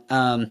talent.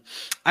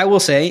 I will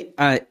say,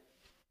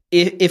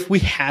 if we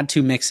had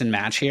to mix and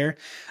match here,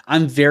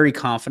 I'm very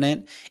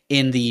confident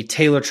in the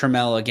Taylor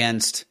Trammell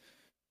against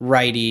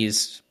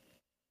righties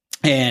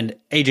and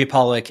AJ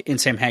Pollock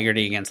and Sam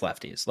Haggerty against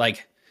lefties.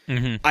 Like,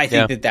 I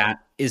think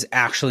that is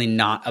actually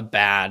not a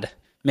bad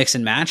mix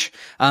and match.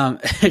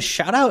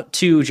 Shout out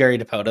to Jerry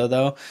DiPoto,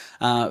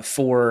 though,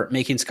 for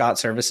making Scott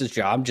Service's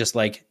job just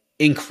like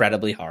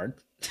incredibly hard.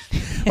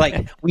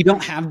 Like we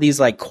don't have these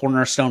like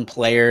cornerstone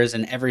players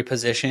in every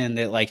position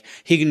that like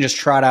he can just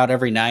trot out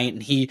every night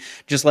and he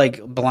just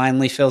like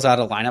blindly fills out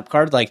a lineup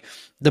card. Like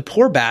the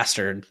poor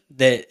bastard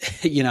that,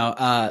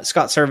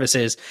 Scott Service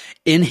is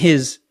in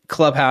his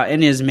clubhouse,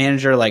 in his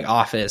manager like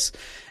office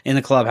in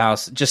the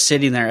clubhouse, just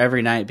sitting there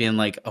every night being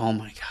like, oh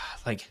my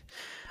God, like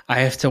I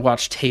have to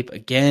watch tape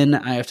again.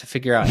 I have to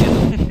figure out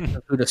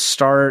who to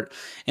start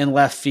in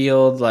left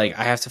field. Like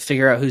I have to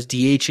figure out who's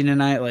DHing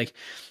tonight. Like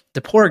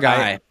the poor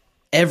guy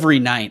every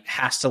night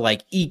has to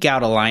like eke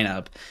out a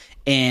lineup,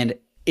 and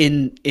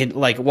in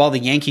like while the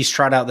Yankees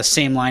trot out the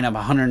same lineup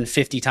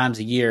 150 times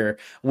a year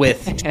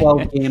with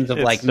 12 games of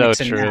like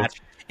mix and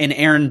match. And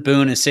Aaron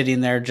Boone is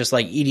sitting there just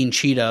like eating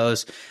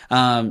Cheetos,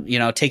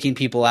 taking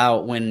people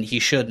out when he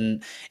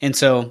shouldn't. And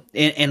so,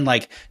 and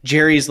like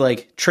Jerry's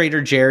like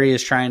Trader Jerry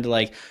is trying to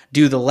like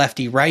do the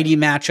lefty righty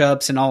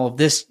matchups and all of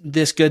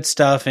this good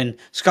stuff. And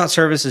Scott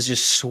Service is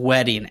just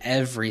sweating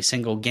every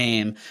single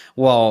game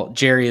while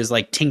Jerry is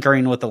like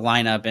tinkering with the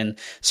lineup, and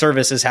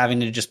Service is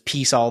having to just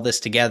piece all this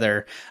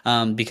together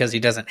because he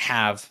doesn't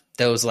have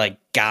those like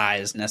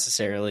guys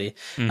necessarily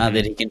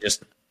that he can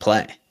just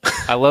play.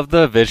 I love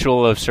the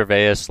visual of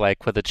Cervais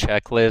like with a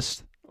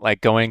checklist, like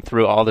going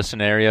through all the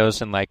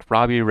scenarios and like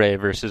Robbie Ray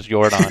versus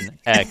Jordan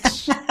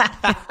X,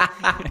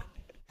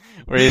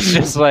 where he's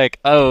just like,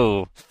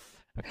 oh,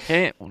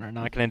 okay, we're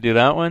not going to do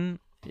that one.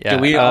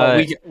 Yeah,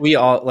 we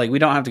all like we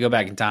don't have to go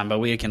back in time, but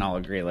we can all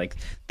agree like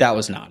that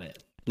was not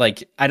it.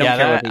 Like I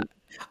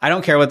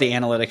don't care what the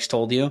analytics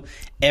told you.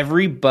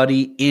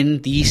 Everybody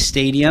in the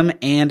stadium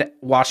and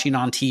watching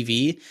on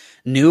TV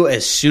knew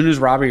as soon as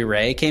Robbie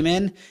Ray came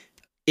in,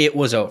 it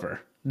was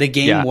over. The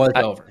game was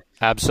over.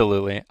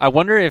 Absolutely. I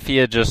wonder if he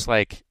had just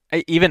like,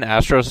 even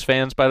Astros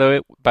fans, by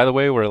the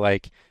way, were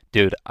like,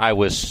 dude, I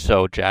was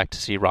so jacked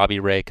to see Robbie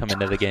Ray come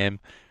into the game,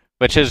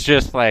 which is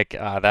just like,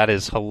 that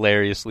is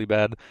hilariously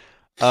bad.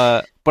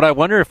 But I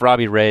wonder if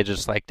Robbie Ray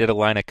just like did a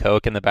line of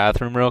coke in the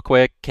bathroom real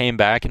quick, came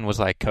back and was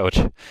like, Coach,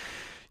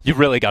 you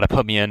really got to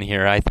put me in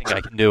here. I think I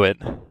can do it.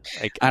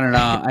 Like, I don't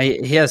know.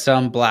 He has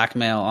some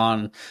blackmail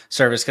on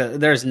service because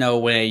there's no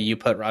way you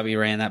put Robbie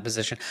Ray in that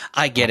position.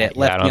 I get it.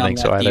 I don't think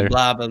so either.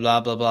 Blah, blah,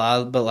 blah, blah,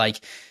 blah. But like,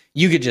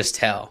 you could just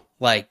tell.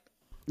 Like,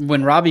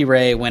 when Robbie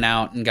Ray went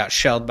out and got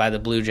shelled by the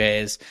Blue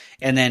Jays,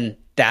 and then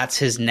that's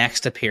his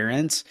next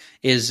appearance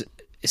is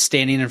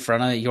standing in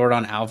front of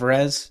Yordan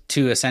Alvarez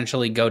to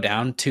essentially go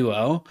down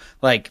 2-0.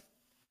 Like,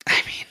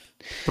 I mean,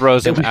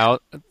 throws him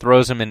out,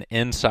 throws him an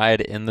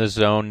inside in the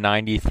zone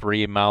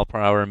 93 mile per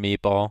hour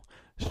meatball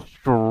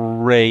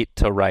straight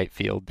to right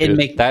field.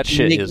 Dude. That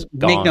shit is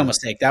gone. Make no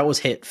mistake, that was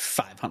hit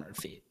 500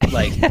 feet.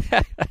 Like,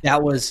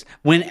 that was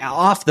when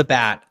off the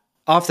bat,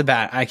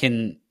 I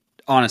can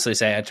honestly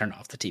say I turned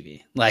off the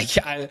TV. Like,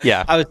 I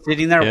was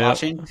sitting there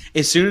watching.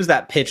 As soon as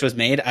that pitch was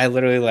made, I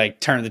literally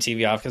like turned the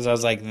TV off because I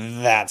was like,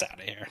 "That's out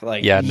of here!"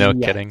 Like, no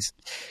kidding.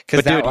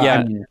 Because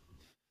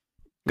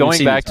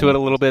going back to it a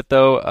little bit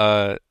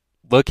though,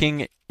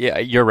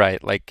 you're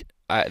right. Like,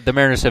 the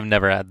Mariners have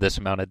never had this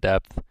amount of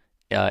depth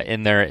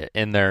in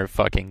their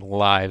fucking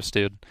lives,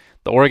 dude.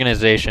 The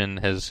organization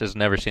has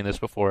never seen this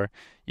before.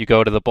 You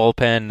go to the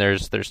bullpen,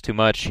 there's too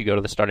much. You go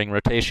to the starting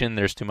rotation,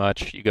 there's too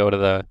much. You go to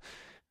the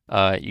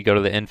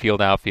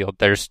infield, outfield.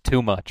 There's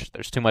too much.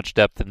 There's too much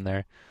depth in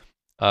there,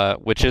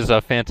 which is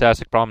a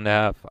fantastic problem to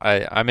have.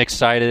 I'm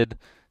excited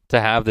to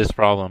have this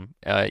problem.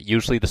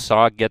 Usually the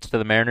SOG gets to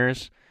the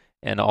Mariners,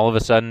 and all of a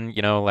sudden,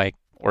 like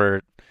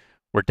we're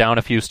down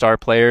a few star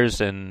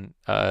players, and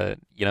a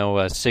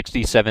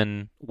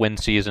 67 win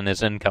season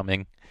is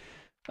incoming.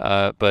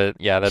 But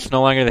yeah, that's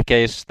no longer the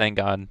case. Thank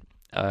God.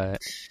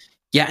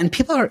 And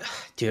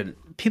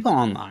people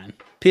online,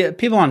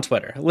 people on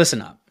Twitter,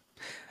 listen up.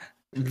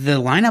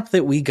 The lineup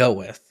that we go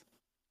with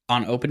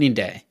on opening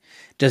day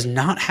does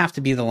not have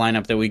to be the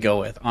lineup that we go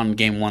with on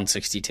game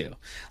 162.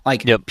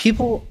 Like,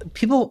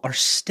 people are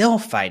still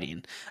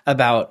fighting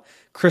about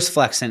Chris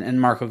Flexen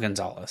and Marco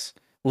Gonzalez.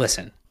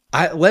 Listen,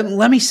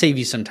 let me save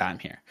you some time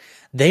here.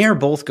 They are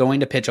both going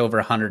to pitch over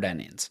 100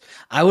 innings.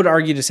 I would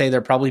argue to say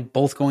they're probably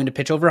both going to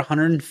pitch over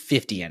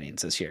 150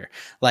 innings this year.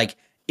 Like,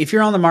 if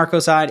you're on the Marco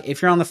side,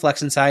 if you're on the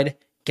Flexen side,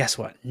 guess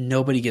what?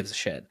 Nobody gives a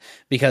shit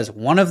because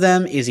one of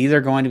them is either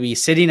going to be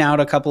sitting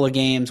out a couple of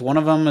games. One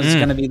of them is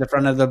going to be the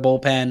front of the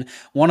bullpen.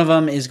 One of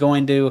them is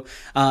going to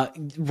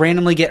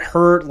randomly get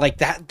hurt. Like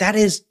that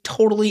is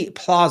totally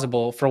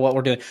plausible for what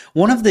we're doing.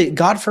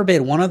 God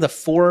forbid, one of the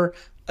four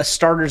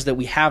starters that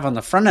we have on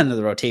the front end of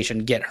the rotation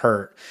get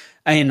hurt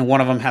and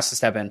one of them has to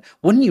step in.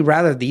 Wouldn't you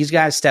rather these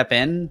guys step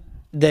in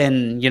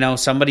than,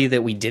 somebody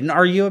that we didn't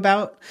argue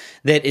about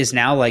that is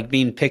now like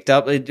being picked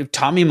up?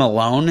 Tommy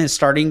Malone is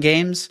starting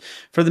games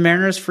for the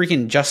Mariners.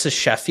 Freaking Justice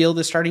Sheffield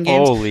is starting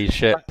games. Holy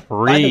shit.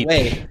 By the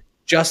way,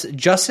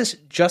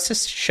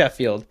 Justice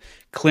Sheffield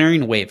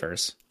clearing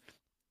waivers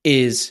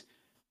is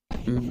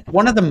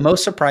one of the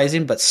most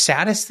surprising but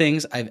saddest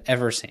things I've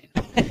ever seen.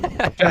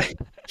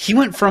 He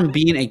went from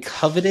being a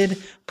coveted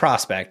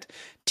prospect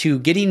to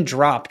getting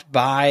dropped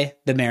by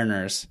the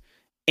Mariners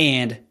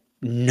and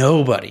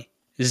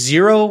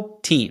zero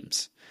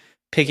teams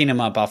picking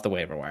him up off the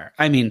waiver wire.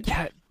 I mean,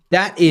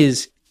 that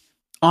is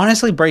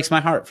honestly breaks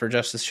my heart for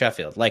Justice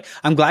Sheffield. Like,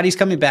 I'm glad he's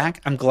coming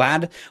back. I'm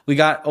glad we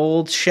got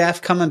old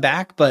Chef coming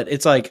back, but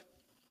it's like,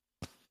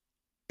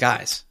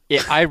 guys.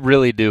 Yeah, I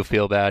really do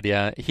feel bad.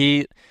 Yeah.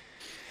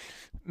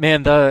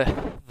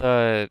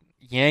 The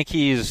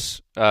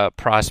Yankees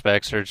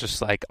prospects are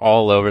just like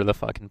all over the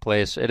fucking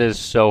place. It is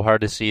so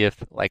hard to see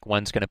if like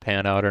one's going to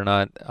pan out or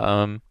not.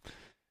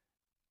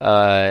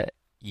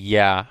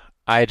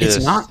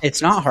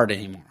 It's not hard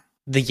anymore.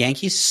 The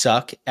Yankees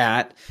suck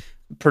at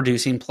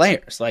producing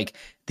players. Like,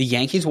 the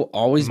Yankees will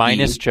always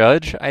minus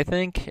Judge, I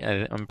think.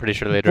 I'm pretty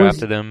sure they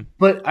drafted him.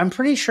 But I'm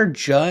pretty sure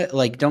Judge,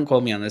 like, don't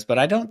quote me on this, but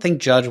I don't think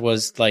Judge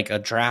was like a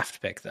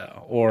draft pick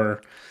though,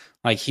 or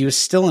like he was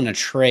still in a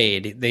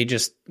trade. They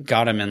just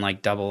got him in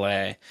like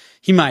AA.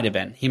 He might have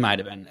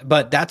been.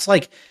 But that's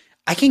like,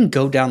 I can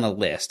go down the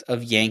list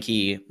of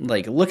Yankee,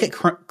 like, look at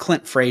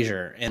Clint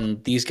Frazier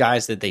and these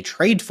guys that they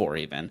trade for,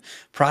 even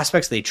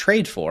prospects they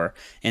trade for,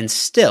 and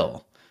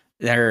still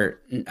never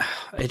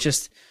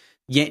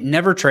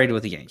trade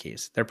with the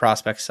Yankees. Their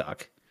prospects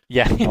suck.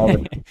 Yeah.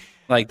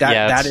 Like that.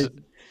 Yeah,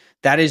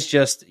 that is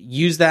just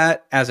use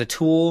that as a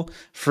tool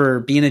for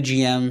being a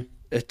GM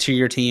to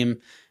your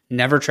team.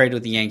 Never trade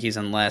with the Yankees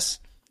unless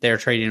they're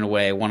trading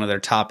away one of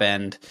their top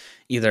end,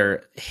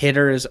 either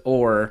hitters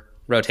or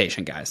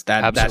rotation guys.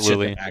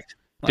 Absolutely. That's just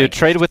Dude,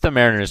 trade with the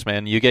Mariners,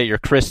 man. You get your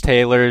Chris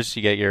Taylors,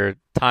 you get your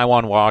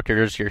Taijuan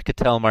Walkers, your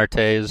Ketel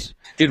Martes.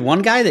 Dude,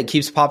 one guy that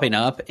keeps popping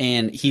up,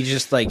 and he's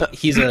just like,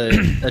 he's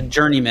a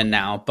journeyman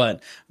now,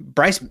 but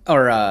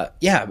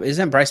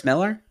isn't Bryce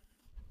Miller?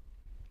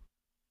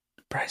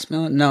 Bryce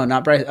Miller? No,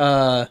 not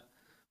Bryce.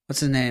 what's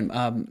his name?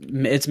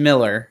 It's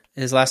Miller.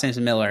 His last name's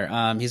Miller.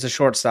 He's a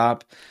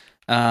shortstop.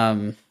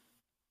 Gosh,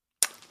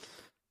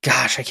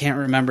 I can't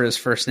remember his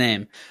first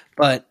name,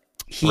 but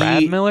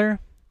Brad Miller?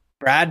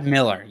 Brad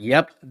Miller.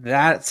 Yep,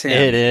 that's him.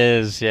 It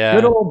is, yeah.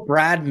 Good old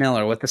Brad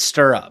Miller with the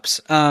stirrups.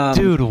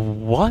 Dude,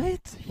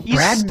 what? He's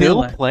Brad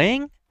still Miller.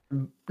 playing?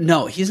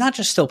 No, he's not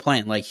just still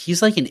playing. Like,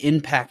 he's like an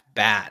impact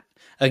bat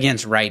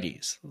against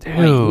righties.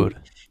 Dude. Like,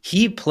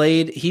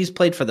 he's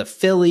played for the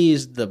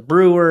Phillies, the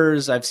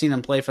Brewers. I've seen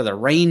him play for the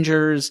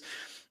Rangers.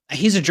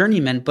 He's a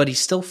journeyman, but he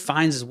still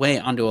finds his way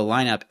onto a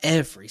lineup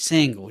every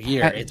single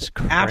year. It's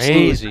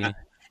crazy.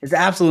 It's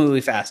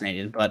absolutely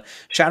fascinating. But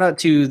shout out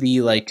to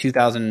the like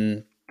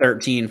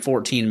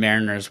 2013-14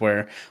 Mariners,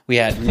 where we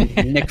had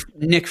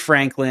Nick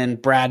Franklin,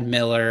 Brad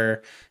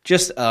Miller,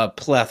 just a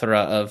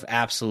plethora of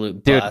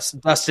absolute busts.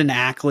 Dustin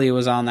Ackley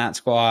was on that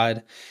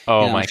squad.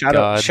 Oh my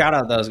God. Shout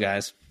out those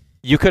guys.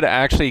 You could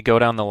actually go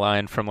down the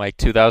line from like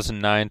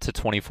 2009 to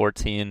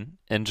 2014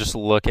 and just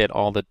look at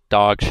all the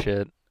dog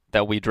shit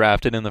that we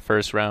drafted in the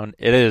first round.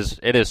 It is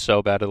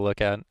so bad to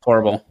look at.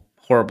 Horrible.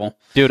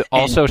 Dude,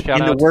 also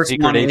shout out to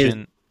Secret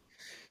Agent.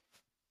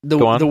 The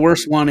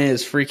worst one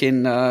is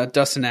freaking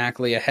Dustin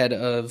Ackley ahead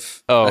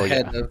of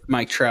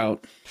Mike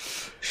Trout.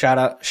 Shout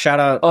out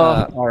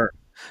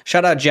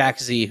Jack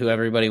Z, who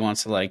everybody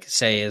wants to like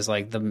say is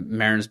like the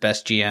Mariners'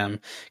 best GM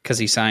because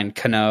he signed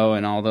Cano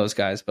and all those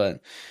guys.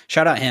 But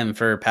shout out him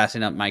for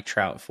passing up Mike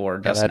Trout for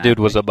Dustin that dude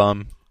Ackley. was a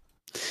bum.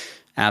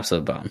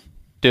 Absolute bum.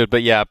 Dude,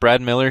 but yeah,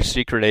 Brad Miller,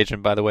 Secret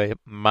Agent, by the way,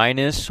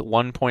 minus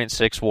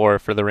 1.6 WAR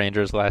for the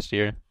Rangers last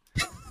year.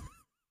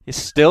 He's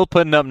still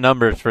putting up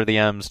numbers for the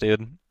M's,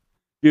 dude.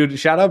 Dude,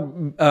 shout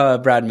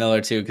out Brad Miller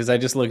too, because I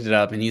just looked it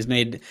up, and he's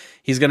going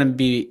to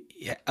be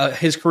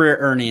his career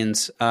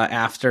earnings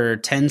after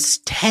 10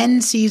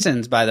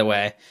 seasons. By the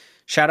way,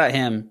 shout out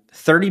him,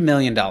 $30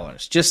 million,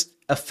 just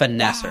a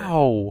finesser.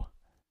 Wow,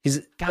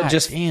 he's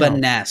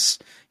finesse.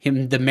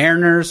 Him, the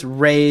Mariners,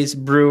 Rays,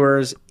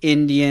 Brewers,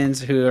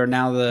 Indians, who are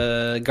now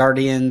the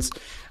Guardians,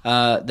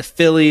 the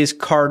Phillies,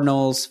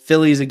 Cardinals,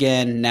 Phillies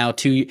again. Now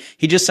he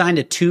just signed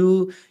a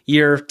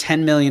 2-year,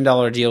 $10 million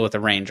deal with the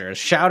Rangers.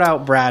 Shout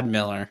out Brad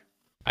Miller.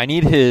 I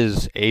need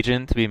his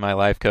agent to be my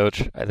life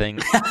coach, I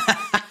think.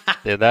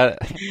 Dude, that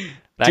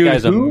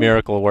guy's a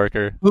miracle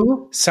worker.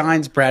 Who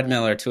signs Brad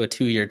Miller to a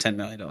 2-year, $10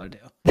 million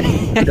deal?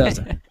 Who does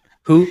that?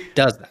 Who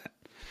does that?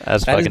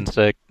 That's fucking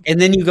sick.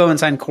 And then you go and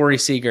sign Corey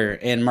Seager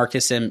and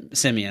Marcus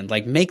Simeon.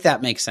 Like, make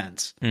that make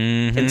sense.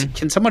 Mm-hmm.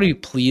 Can somebody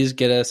please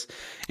get us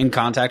in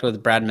contact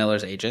with Brad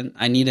Miller's agent?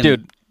 I need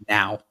him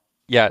now.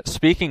 Yeah,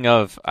 speaking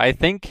of, I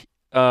think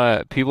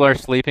people are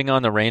sleeping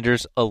on the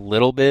Rangers a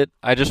little bit.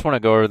 I just want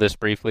to go over this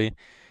briefly.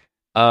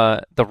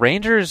 The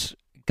Rangers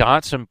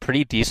got some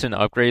pretty decent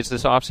upgrades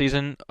this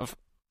offseason.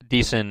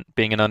 Decent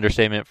being an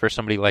understatement for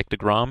somebody like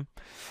DeGrom.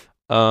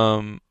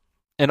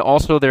 And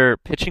also their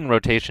pitching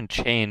rotation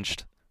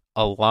changed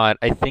a lot.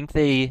 I think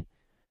they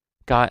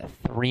got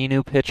 3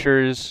 new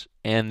pitchers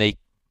and they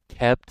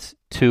kept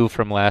 2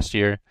 from last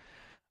year.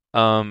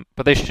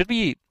 But they should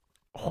be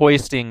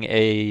hoisting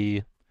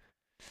a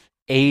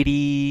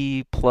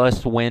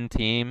 80-plus win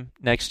team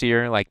next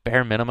year, like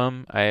bare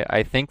minimum.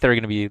 I think they're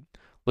going to be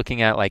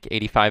looking at like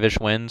 85-ish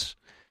wins.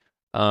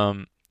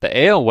 The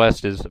AL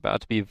West is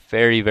about to be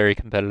very, very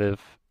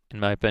competitive, in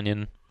my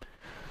opinion.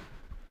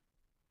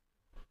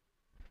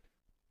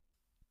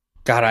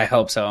 God, I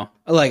hope so.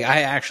 Like,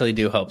 I actually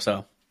do hope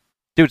so.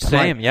 Dude,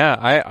 same. Yeah,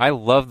 I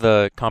love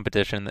the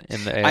competition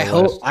in the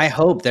AL West. I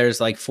hope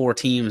there's like four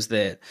teams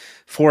that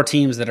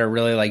are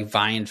really like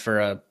vying for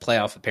a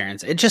playoff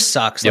appearance. It just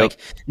sucks. Yep. Like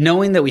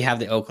knowing that we have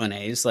the Oakland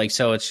A's, like,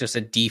 so it's just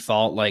a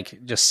default,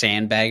 like, just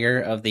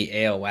sandbagger of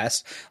the AL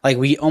West. Like,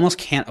 we almost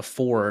can't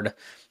afford.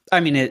 I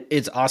mean,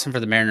 it's awesome for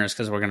the Mariners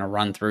because we're going to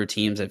run through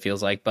teams, it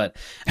feels like. But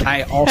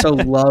I also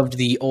loved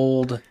the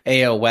old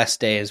AL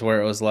West days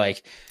where it was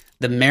like,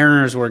 the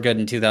Mariners were good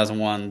in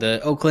 2001.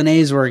 The Oakland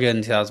A's were good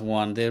in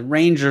 2001. The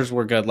Rangers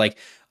were good. Like,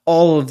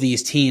 all of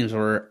these teams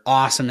were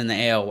awesome in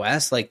the AL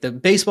West. Like, the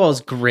baseball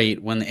is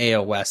great when the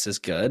AL West is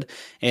good.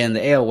 And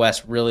the AL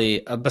West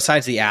really,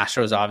 besides the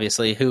Astros,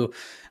 obviously, who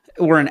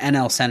were an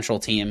NL Central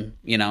team,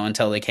 you know,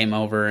 until they came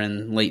over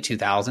in late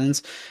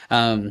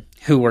 2000s,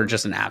 who were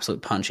just an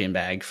absolute punching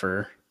bag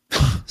for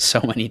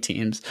so many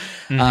teams.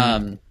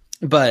 Mm-hmm.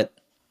 But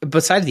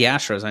besides the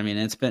Astros, I mean,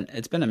 it's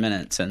been a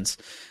minute since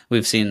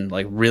we've seen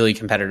like really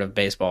competitive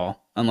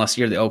baseball, unless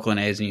you're the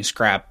Oakland A's and you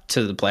scrap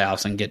to the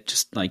playoffs and get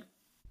just like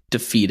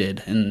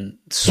defeated in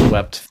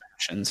swept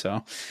fashion.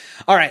 So,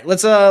 all right,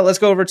 let's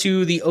go over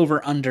to the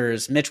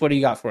over-unders. Mitch, what do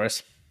you got for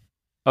us?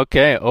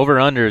 Okay,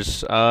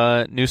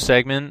 over-unders. New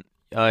segment.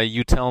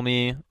 You tell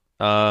me,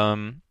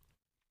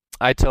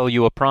 I tell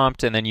you a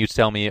prompt, and then you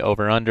tell me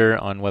over-under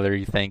on whether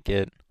you think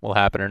it will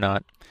happen or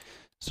not.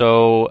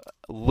 So,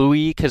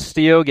 Luis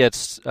Castillo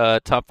gets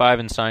top 5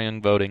 in Cy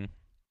Young voting.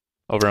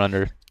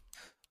 Over-under.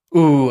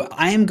 Ooh,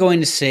 I am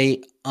going to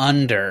say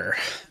under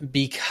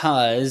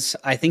because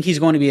I think he's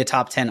going to be a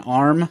top 10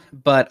 arm,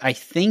 but I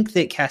think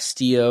that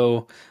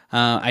Castillo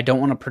I don't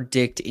want to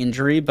predict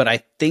injury, but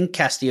I think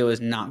Castillo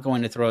is not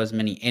going to throw as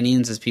many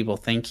innings as people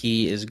think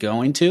he is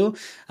going to,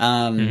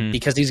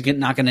 because he's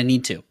not going to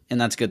need to,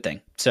 and that's a good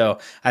thing. So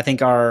I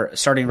think our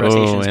starting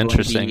rotation is going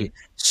to be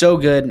so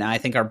good, and I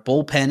think our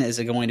bullpen is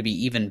going to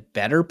be even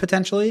better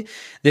potentially,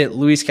 that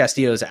Luis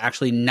Castillo is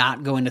actually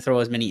not going to throw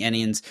as many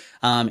innings.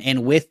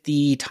 And with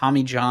the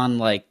Tommy John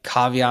like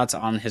caveats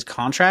on his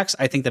contracts,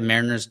 I think the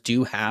Mariners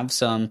do have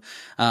some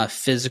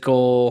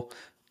physical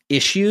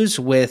issues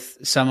with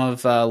some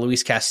of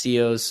Luis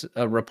Castillo's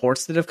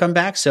reports that have come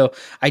back. So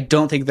I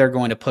don't think they're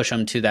going to push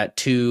him to that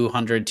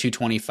 200,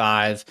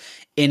 225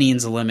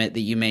 innings limit that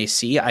you may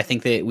see. I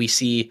think that we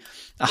see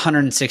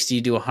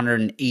 160 to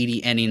 180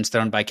 innings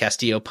thrown by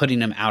Castillo,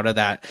 putting him out of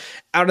that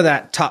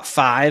top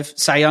 5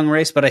 Cy Young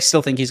race, but I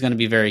still think he's going to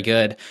be very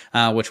good,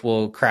 which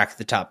will crack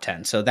the top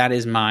 10. So that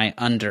is my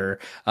under,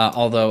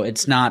 although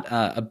it's not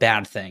a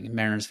bad thing.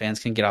 Mariners fans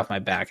can get off my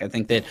back. I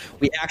think that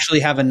we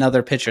actually have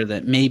another pitcher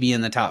that may be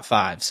in the top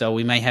 5, so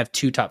we may have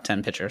 2 top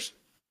 10 pitchers.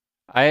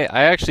 I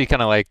actually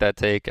kind of like that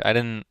take. I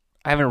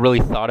haven't really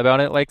thought about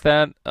it like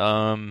that.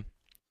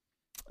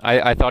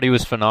 I thought he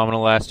was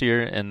phenomenal last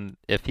year, and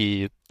if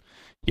he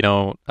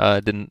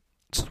didn't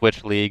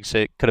switch leagues,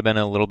 it could have been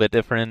a little bit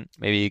different.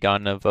 Maybe he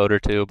gotten a vote or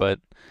two, but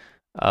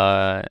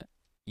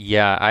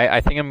yeah,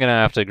 I think I'm going to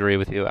have to agree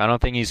with you. I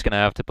don't think he's going to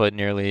have to put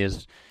nearly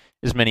as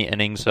many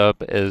innings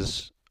up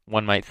as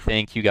one might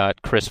think. You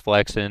got Chris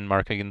Flexen,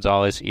 Marco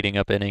Gonzalez eating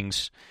up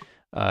innings.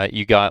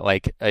 You got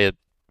like a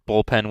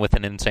bullpen with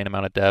an insane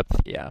amount of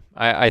depth. Yeah,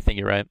 I think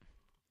you're right.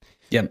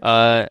 Yeah.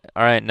 All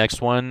right,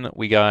 next one.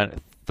 We got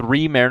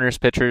 3 Mariners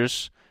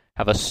pitchers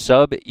have a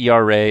sub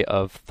ERA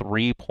of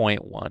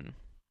 3.1.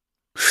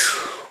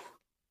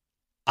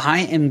 I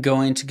am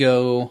going to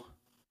go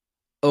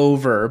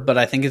over, but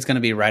I think it's going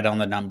to be right on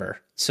the number.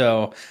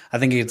 So I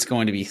think it's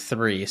going to be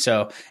 3.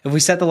 So if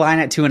we set the line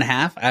at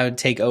 2.5, I would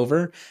take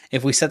over.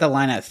 If we set the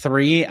line at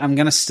 3, I'm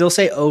going to still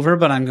say over,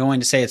 but I'm going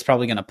to say it's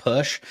probably going to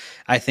push.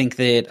 I think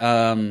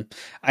that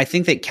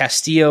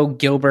Castillo,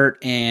 Gilbert,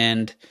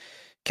 and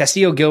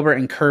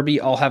Kirby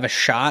all have a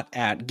shot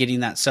at getting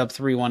that sub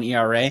 3.1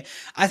 ERA.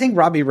 I think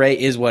Robbie Ray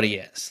is what he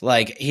is.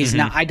 Like he's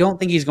not. I don't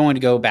think he's going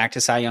to go back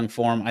to Cy Young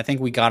form. I think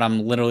we got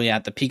him literally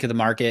at the peak of the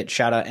market.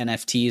 Shout out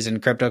NFTs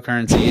and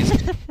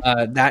cryptocurrencies.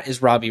 That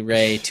is Robbie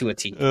Ray to a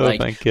T. Oh,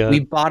 my God. We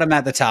bought him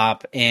at the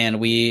top, and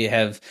we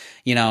have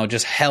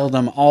just held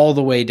him all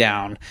the way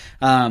down.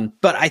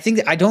 But I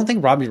don't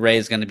think Robbie Ray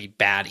is going to be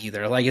bad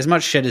either. Like as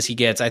much shit as he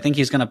gets, I think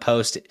he's going to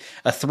post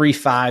a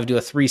 3.5 to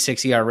a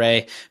 3.6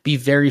 ERA, be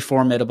very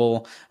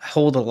formidable,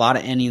 hold a lot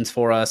of innings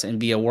for us, and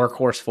be a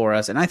workhorse for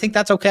us. And I think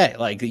that's okay.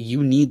 Like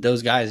you need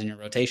those guys in your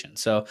rotation.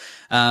 So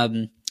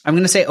I'm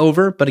going to say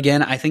over, but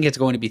again, I think it's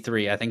going to be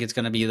 3. I think it's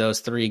going to be those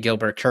 3: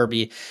 Gilbert,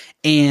 Kirby,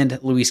 and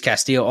Luis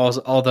Castillo.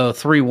 Although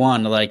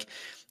 3.1, like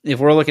if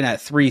we're looking at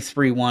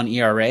 3.31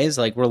 ERAs,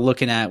 like we're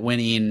looking at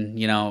winning,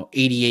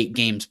 88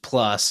 games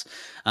plus.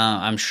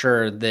 I'm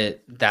sure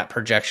that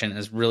projection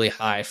is really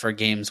high for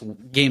games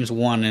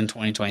 1 in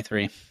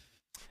 2023.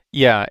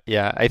 Yeah.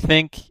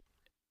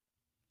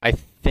 I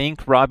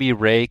think Robbie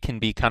Ray can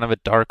be kind of a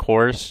dark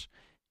horse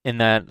in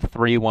that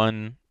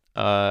 3-1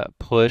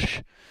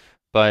 push,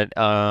 but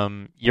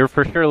you're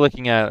for sure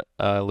looking at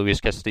Luis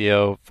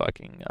Castillo,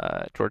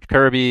 George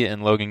Kirby,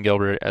 and Logan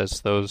Gilbert as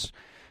those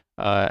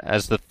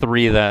as the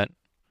 3 that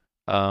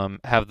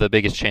have the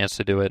biggest chance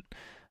to do it.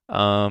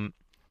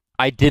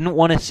 I didn't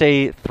want to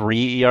say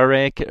 3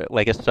 ERA,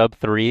 like a sub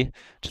 3,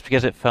 just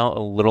because it felt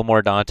a little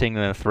more daunting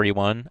than a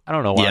 3.1. I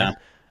don't know why.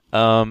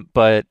 Yeah.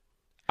 But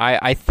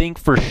I think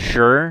for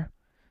sure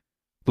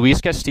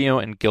Luis Castillo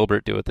and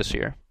Gilbert do it this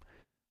year.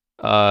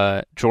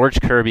 George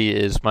Kirby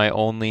is my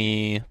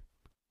only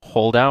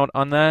holdout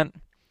on that.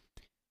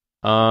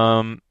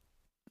 And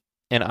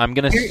I'm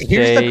gonna say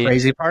here's the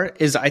crazy part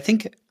is I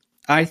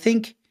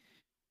think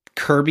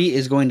Kirby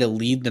is going to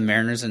lead the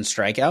Mariners in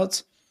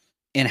strikeouts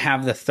and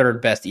have the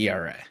 3rd best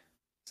ERA.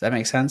 Does that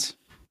make sense?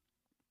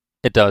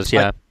 It does,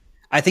 yeah.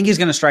 I think he's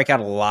going to strike out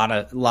a lot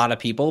of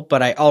people,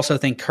 but I also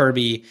think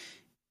Kirby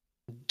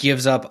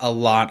gives up a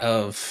lot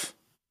of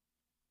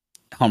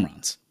home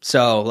runs.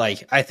 So,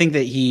 I think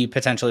that he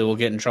potentially will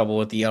get in trouble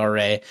with the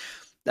ERA,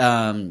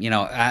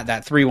 at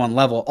that 3.1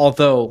 level,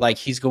 although,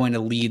 he's going to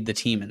lead the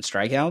team in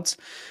strikeouts,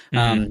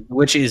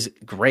 which is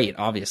great,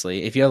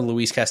 obviously. If you have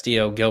Luis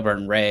Castillo, Gilbert,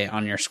 and Ray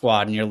on your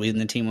squad and you're leading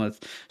the team with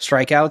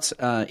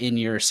strikeouts in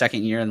your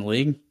second year in the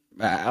league,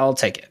 I'll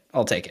take it.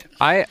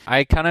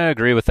 I kind of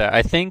agree with that.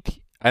 I think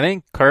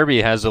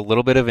Kirby has a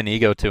little bit of an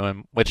ego to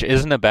him, which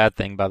isn't a bad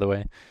thing, by the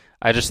way.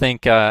 I just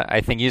think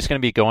he's going to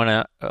be going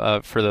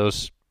out for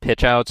those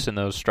pitch outs and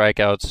those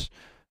strikeouts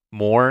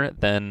more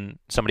than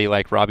somebody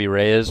like Robbie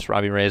Ray is.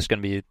 Robbie Ray is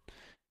going to be,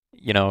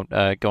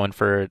 going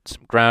for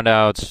some ground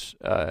outs,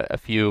 a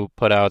few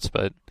put outs,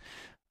 but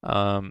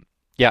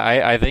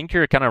I think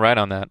you're kind of right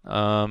on that.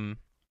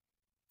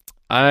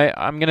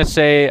 I'm gonna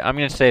say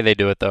they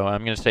do it though.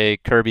 I'm gonna say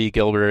Kirby,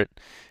 Gilbert,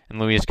 and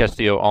Luis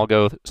Castillo all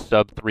go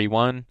sub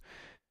 3.1.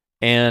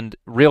 And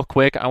real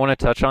quick, I want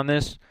to touch on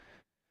this.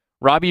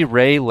 Robbie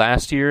Ray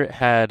last year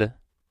had,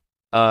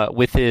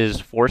 with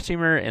his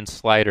four-seamer and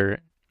slider,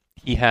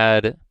 he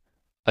had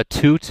a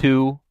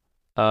 2.2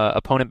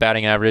 opponent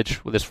batting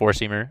average with his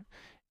four-seamer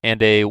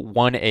and a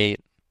 1.8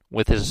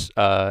 with his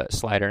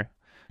slider.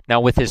 Now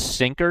with his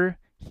sinker,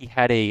 he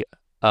had a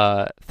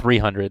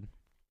 300.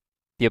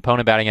 The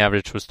opponent batting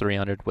average was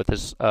 300 with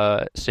his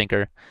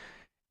sinker.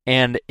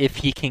 And if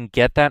he can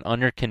get that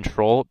under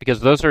control,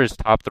 because those are his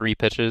top three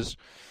pitches,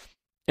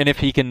 and if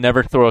he can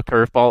never throw a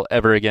curveball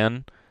ever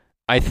again,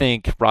 I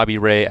think Robbie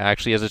Ray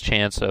actually has a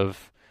chance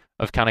of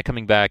kind of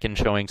coming back and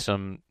showing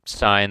some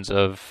signs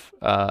of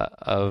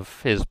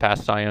his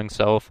past Cy Young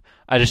self.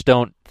 I just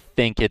don't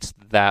think it's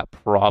that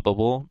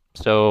probable.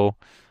 So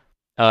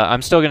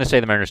I'm still going to say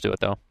the Mariners do it,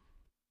 though.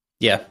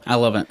 Yeah, I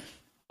love it.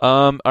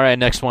 All right,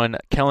 next one.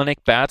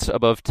 Kelenic bats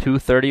above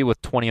 230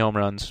 with 20 home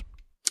runs.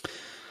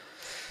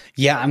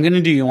 Yeah, I'm going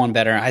to do you one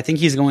better. I think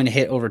he's going to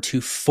hit over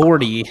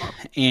 240,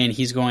 and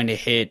he's going to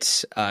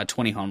hit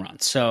 20 home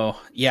runs. So,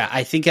 yeah,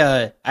 I think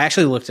I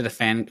actually looked at a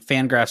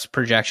Fangraphs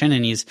projection,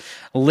 and he's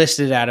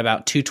listed at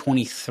about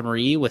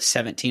 223 with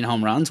 17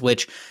 home runs,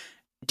 which,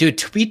 dude,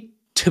 to be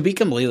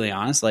completely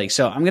honest, like,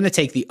 so I'm going to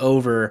take the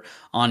over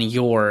on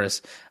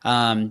yours,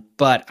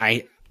 but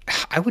I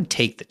would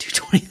take the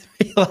 223.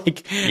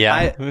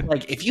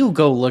 If you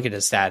go look at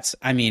his stats,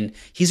 I mean,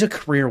 he's a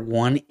career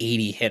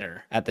 180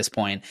 hitter at this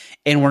point,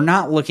 and we're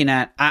not looking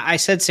at. I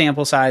said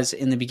sample size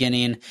in the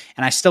beginning,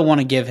 and I still want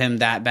to give him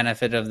that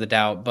benefit of the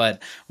doubt,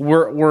 but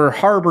we're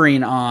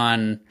harboring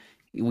on.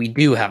 We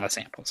do have a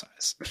sample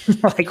size.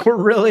 Like we're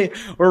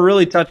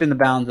really touching the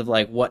bounds of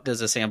like what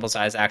does a sample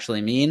size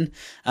actually mean.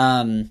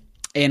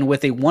 And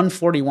with a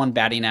 141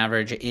 batting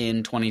average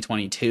in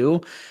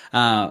 2022,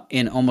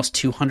 in almost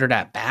 200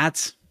 at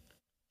bats,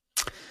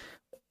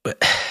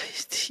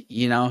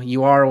 you know,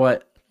 you are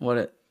what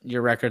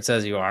your record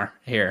says you are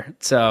here.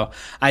 So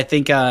I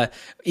think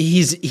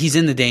he's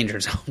in the danger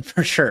zone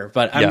for sure.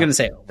 But I'm going to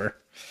say over.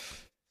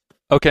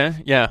 Okay,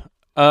 yeah.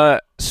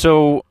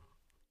 So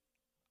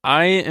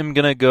I am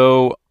going to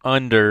go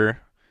under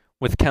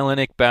with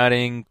Kelenic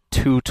batting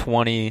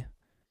 220,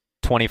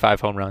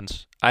 25 home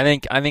runs. I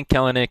think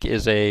Kelenic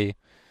is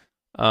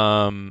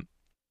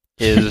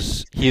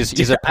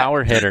he's a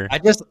power hitter. I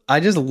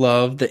just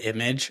love the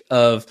image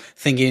of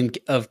thinking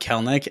of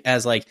Kelenic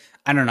as like,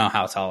 I don't know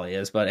how tall he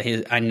is, but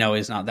I know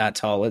he's not that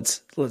tall.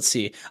 Let's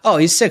see. Oh,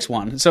 he's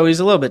 6'1", so he's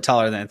a little bit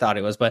taller than I thought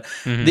he was. But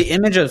the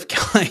image of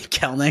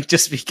Kelenic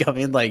just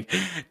becoming like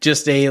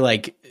just a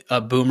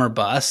boomer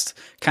bust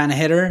kind of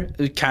hitter,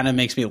 it kind of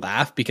makes me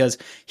laugh because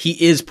he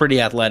is pretty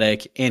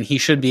athletic and he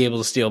should be able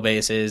to steal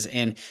bases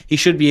and he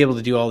should be able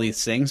to do all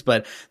these things.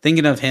 But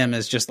thinking of him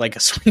as just like a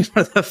swing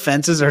for the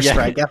fences or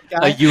strikeout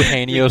guy, a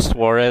Eugenio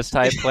Suarez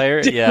type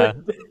player, yeah,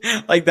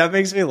 like that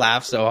makes me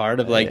laugh so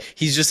hard. Of like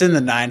he's just in the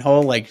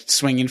 9-hole, like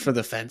swinging for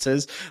the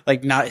fences.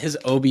 Like not his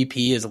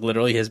OBP is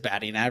literally his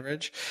batting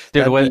average.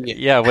 Dude,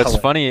 what's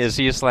funny is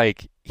he's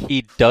like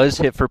he does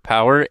hit for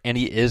power and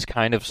he is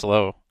kind of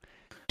slow.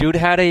 Dude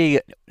had a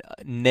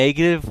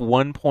negative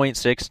 1.6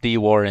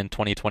 DWAR in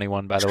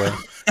 2021, by the way.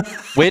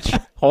 Which,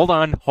 hold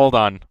on,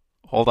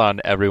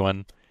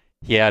 everyone.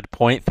 He had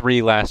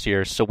 0.3 last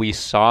year, so we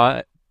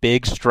saw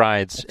big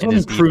strides in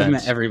his improvement,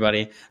 defense.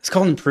 Everybody. It's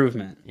called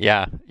improvement.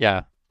 Yeah.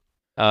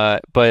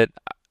 But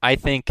I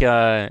think,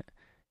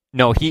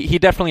 no, he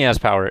definitely has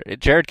power.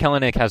 Jared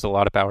Kelenic has a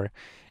lot of power.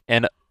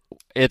 And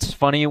it's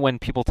funny when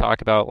people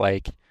talk about,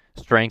 like,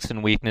 strengths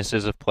and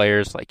weaknesses of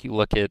players. Like you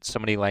look at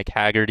somebody like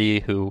Haggerty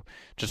who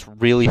just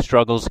really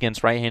struggles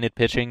against right-handed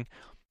pitching.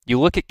 You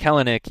look at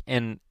Kelenic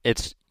and you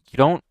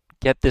don't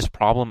get this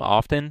problem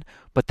often,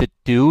 but the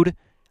dude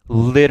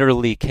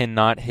literally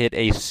cannot hit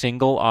a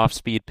single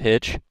off-speed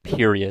pitch,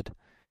 period.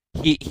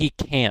 He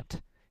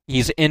can't.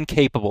 He's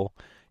incapable.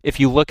 If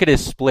you look at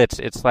his splits,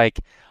 it's like,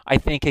 I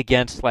think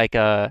against like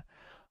a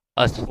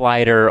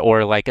slider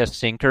or like a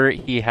sinker,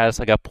 he has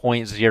like a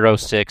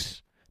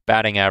 .06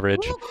 batting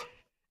average.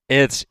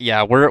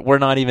 We're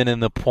not even in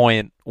the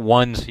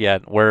 .1s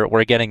yet.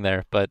 We're getting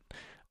there, but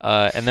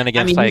and then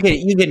against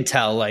you can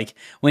tell like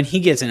when he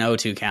gets an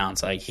 0-2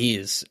 counts, like he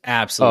is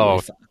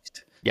absolutely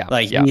fucked. Yeah,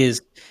 like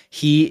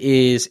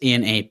he is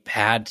in a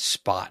bad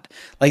spot.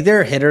 Like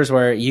there are hitters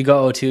where you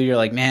go 0-2, you're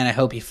like, man, I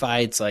hope he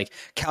fights. Like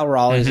Cal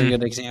Raleigh's a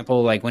good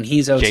example. Like when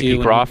he's 0-2,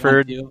 JP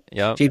Crawford,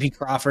 JP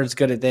Crawford's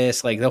good at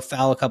this. Like they'll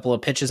foul a couple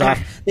of pitches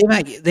off.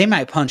 They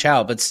might punch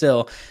out, but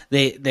still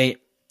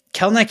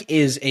Kelenic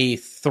is a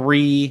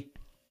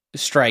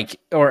 3-strike,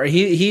 or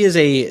he is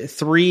a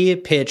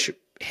 3-pitch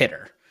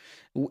hitter,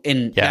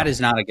 and that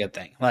is not a good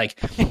thing. Like,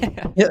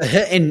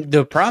 and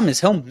the problem is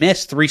he'll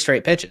miss 3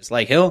 straight pitches.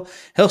 Like he'll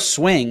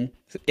swing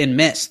and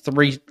miss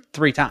three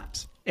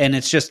times, and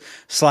it's just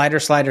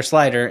slider,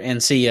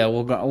 and see ya.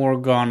 We'll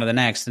go on to the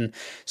next. And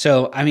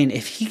so, I mean,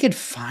 if he could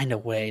find a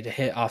way to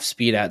hit off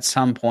speed at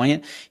some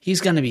point,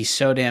 he's going to be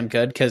so damn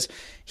good because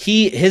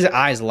his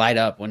eyes light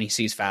up when he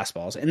sees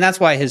fastballs, and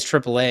that's why his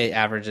AAA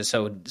average is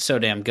so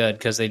damn good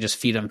because they just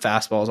feed him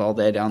fastballs all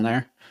day down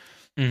there.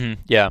 Mm-hmm.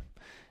 Yeah,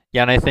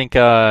 and I think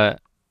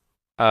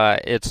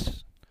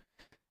it's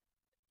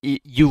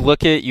you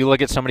look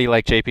at somebody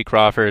like J.P.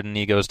 Crawford, and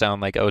he goes down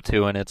like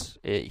 0-2,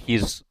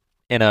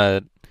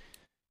 and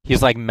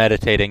he's like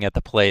meditating at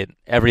the plate.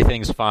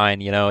 Everything's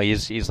fine,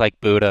 He's like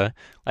Buddha,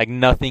 like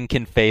nothing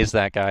can phase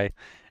that guy.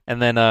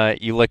 And then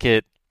you look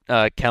at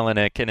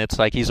Kellenic, and it's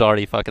like he's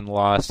already fucking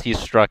lost. He's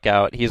struck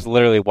out. He's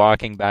literally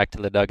walking back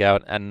to the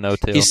dugout at an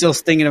 0-2. He's still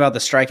thinking about the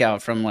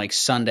strikeout from like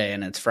Sunday,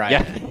 and it's Friday.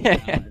 Yeah.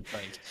 It's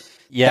like,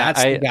 yeah,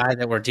 that's the guy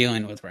that we're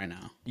dealing with right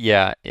now.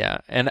 Yeah.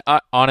 And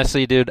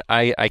honestly, dude,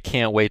 I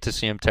can't wait to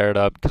see him tear it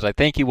up because I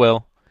think he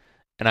will,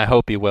 and I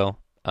hope he will.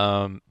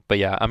 But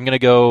yeah, I'm gonna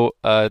go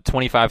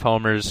 25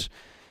 homers,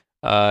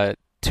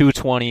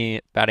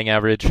 220 batting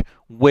average,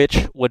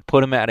 which would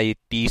put him at a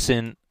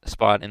decent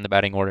spot in the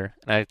batting order,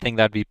 and I think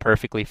that'd be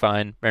perfectly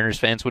fine. Mariners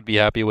fans would be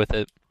happy with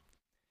it.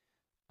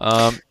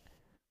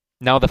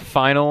 Now the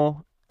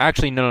final,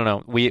 actually,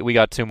 no, we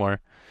got two more.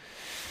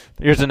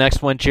 Here's the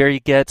next one. Jerry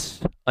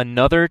gets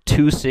another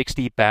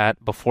 260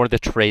 bat before the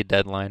trade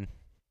deadline.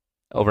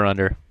 Over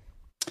under.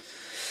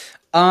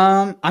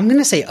 I'm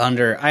gonna say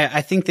under.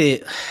 I think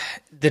the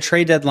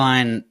trade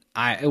deadline.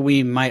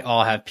 We might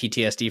all have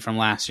PTSD from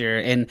last year,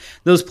 and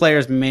those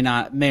players may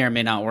or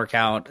may not work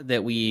out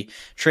that we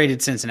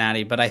traded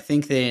Cincinnati. But I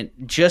think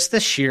that just the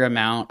sheer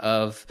amount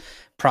of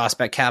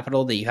prospect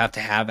capital that you have to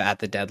have at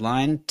the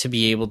deadline to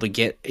be able to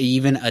get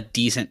even a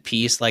decent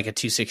piece like a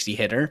 260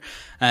 hitter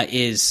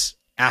is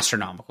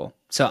astronomical.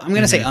 So I'm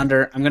going to say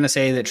under. I'm going to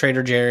say that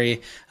Trader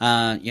Jerry,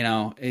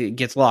 it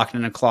gets locked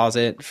in a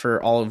closet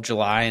for all of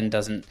July and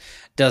doesn't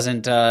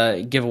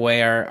give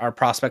away our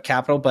prospect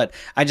capital. But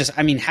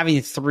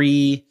having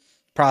 3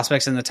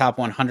 prospects in the top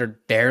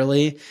 100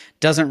 barely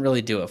doesn't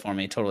really do it for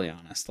me. Totally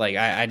honest.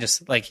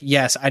 Like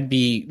yes, I'd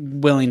be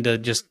willing to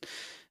just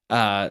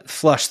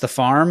flush the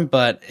farm,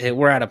 but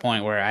we're at a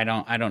point where I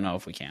don't know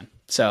if we can.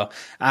 So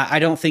I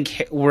don't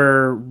think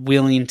we're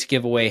willing to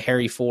give away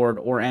Harry Ford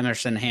or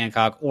Emerson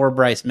Hancock or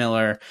Bryce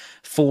Miller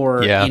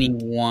for any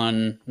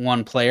one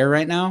player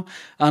right now,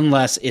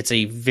 unless it's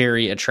a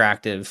very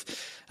attractive,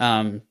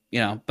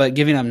 but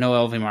giving up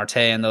Noel V. Marte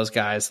and those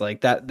guys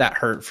like that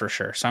hurt for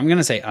sure. So I'm going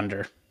to say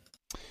under.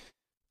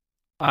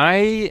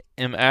 I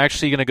am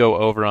actually going to go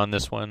over on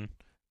this one.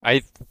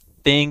 I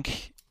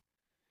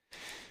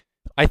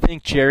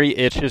think Jerry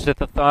itches at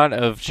the thought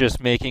of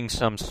just making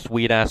some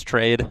sweet ass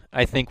trade.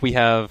 I think we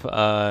have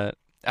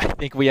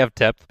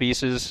depth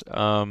pieces.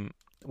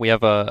 We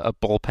have a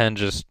bullpen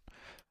just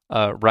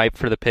ripe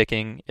for the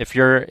picking. If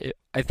you're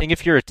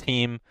a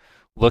team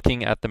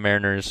looking at the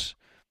Mariners,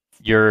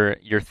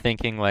 you're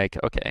thinking like,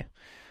 okay,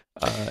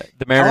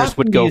 the Mariners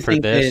would go for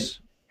this.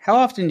 How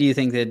often do you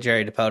think that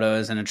Jerry Dipoto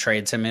is in a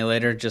trade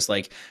simulator, just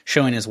like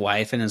showing his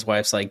wife, and his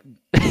wife's like,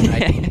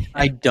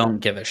 I don't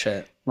give a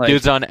shit. Like,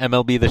 dude's on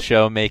MLB The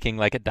Show making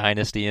like a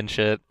dynasty and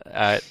shit.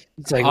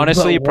 It's like,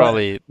 honestly,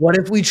 probably. What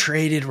if we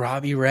traded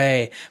Robbie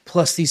Ray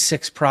plus these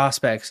 6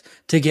 prospects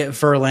to get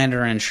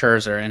Verlander and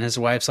Scherzer? And his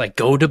wife's like,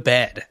 go to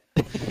bed.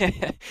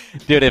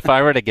 Dude, if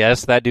I were to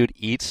guess, that dude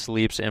eats,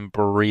 sleeps, and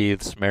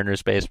breathes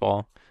Mariners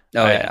baseball.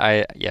 Oh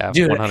yeah,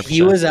 dude, 100%.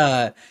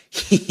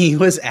 He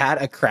was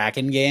at a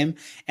Kraken game,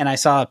 and I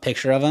saw a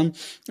picture of him,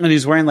 and he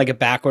was wearing like a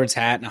backwards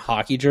hat and a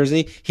hockey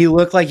jersey. He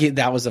looked like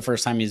that was the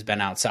first time he's been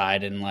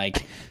outside in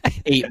like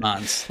 8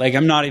 months. Like,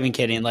 I'm not even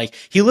kidding. Like,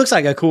 he looks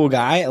like a cool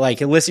guy.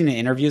 Like, listening to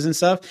interviews and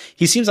stuff,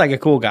 he seems like a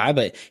cool guy,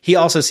 but he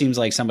also seems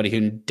like somebody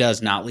who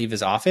does not leave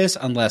his office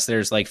unless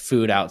there's like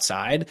food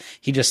outside.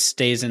 He just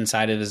stays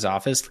inside of his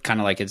office,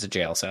 kind of like it's a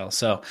jail cell.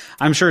 So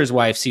I'm sure his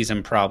wife sees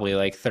him probably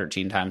like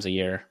 13 times a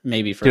year,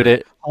 maybe for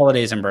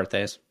holidays and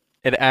birthdays.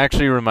 It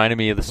actually reminded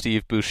me of the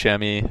Steve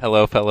Buscemi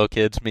 "Hello, Fellow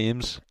Kids"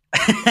 memes,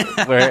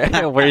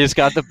 where he's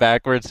got the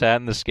backwards hat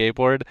and the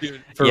skateboard.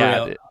 Dude, for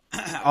real.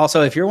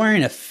 Also, if you're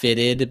wearing a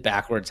fitted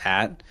backwards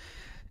hat,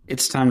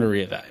 it's time to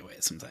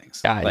reevaluate some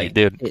things. Yeah, like,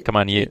 dude, come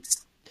on. Yeah,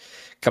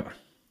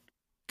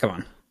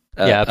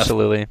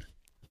 absolutely.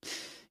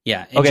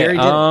 Yeah. And okay. Jerry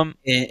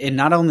did, and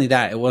not only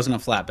that, it wasn't a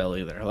flat bill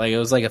either. Like, it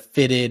was like a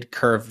fitted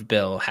curved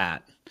bill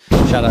hat.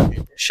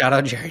 Shout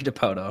out Jerry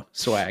Dipoto,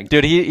 swag.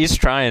 Dude, he's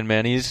trying,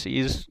 man. He's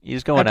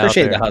going out there. I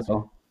appreciate the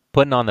hustle.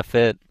 Putting on the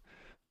fit.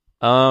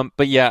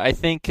 But yeah, I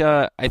think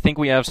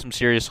we have some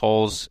serious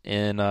holes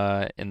in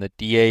the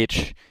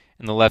DH,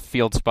 in the left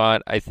field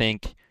spot. I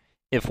think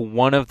if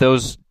one of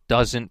those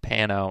doesn't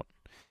pan out,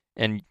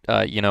 and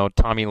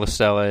Tommy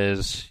LaSella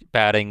is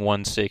batting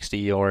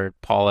 160 or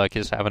Pollock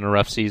is having a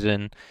rough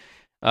season,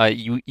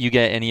 you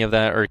get any of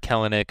that, or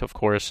Kellenic, of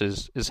course,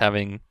 is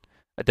having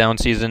a down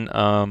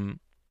season,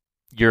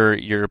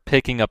 you're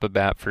picking up a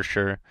bat for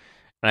sure.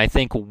 And I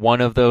think one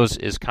of those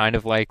is kind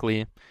of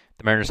likely.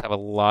 The Mariners have a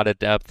lot of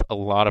depth, a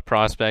lot of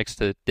prospects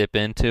to dip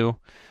into.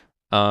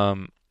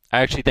 I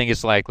actually think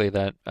it's likely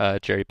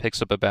that Jerry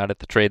picks up a bat at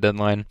the trade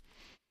deadline.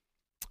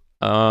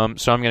 So I'm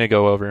going to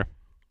go over.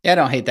 Yeah, I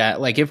don't hate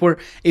that. Like, if we're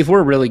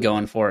really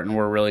going for it and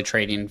we're really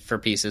trading for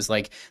pieces,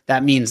 like,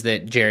 that means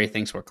that Jerry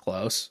thinks we're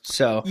close.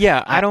 So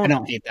yeah, I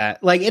don't hate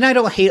that. Like, and I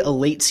don't hate a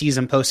late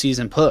season,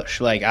 postseason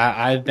push. Like,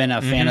 I've been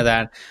a fan of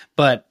that.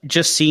 But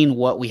just seeing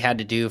what we had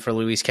to do for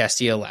Luis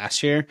Castillo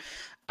last year,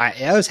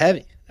 that was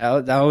heavy.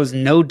 That was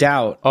no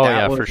doubt. Oh, that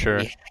yeah, was for sure.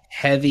 a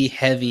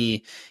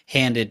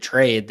heavy-handed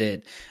trade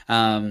that,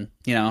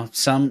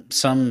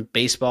 some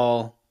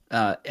baseball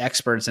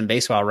experts and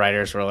baseball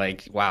writers were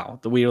like, wow,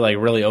 we were like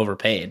really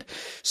overpaid.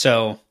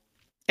 So,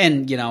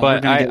 and,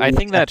 But I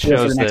think that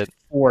shows the next that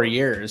 4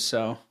 years.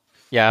 So,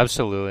 yeah,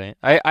 absolutely.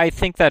 I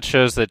think that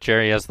shows that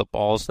Jerry has the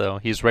balls, though.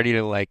 He's ready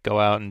to like go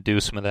out and do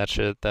some of that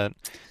shit that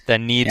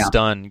needs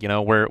done.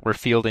 We're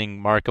fielding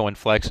Marco and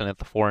Flexen at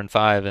the 4 and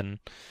 5, and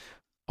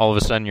all of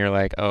a sudden you're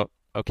like, oh,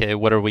 okay,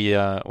 what are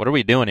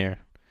we doing here?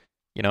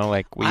 All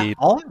I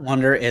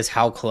wonder is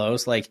how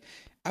close. Like,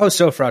 I was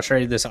so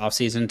frustrated this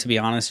offseason, to be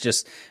honest,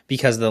 just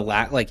because of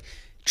the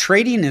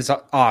trading is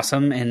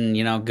awesome,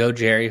 and go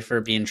Jerry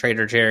for being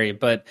Trader Jerry.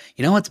 But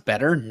you know what's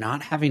better?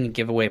 Not having to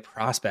give away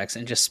prospects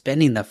and just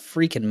spending the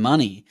freaking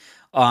money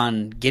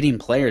on getting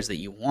players that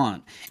you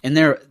want. And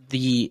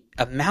the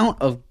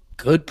amount of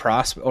good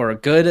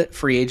good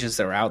free agents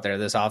that were out there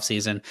this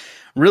offseason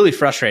really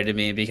frustrated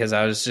me, because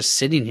I was just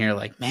sitting here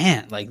like,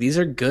 man, like these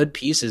are good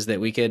pieces that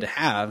we could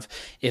have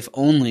if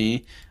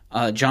only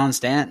John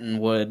Stanton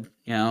would,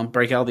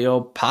 break out the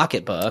old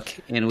pocketbook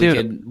and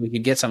we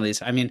could get some of these.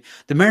 I mean,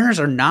 the Mariners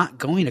are not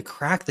going to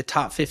crack the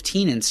top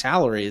 15 in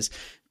salaries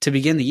to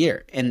begin the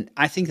year. And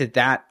I think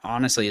that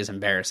honestly is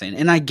embarrassing.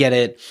 And I get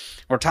it.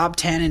 We're top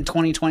 10 in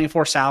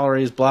 2024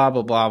 salaries, blah,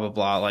 blah, blah, blah,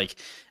 blah. Like,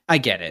 I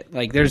get it.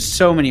 Like, there's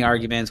so many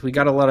arguments. We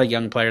got a lot of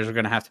young players we're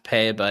going to have to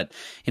pay, but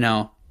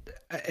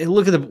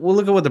look at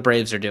what the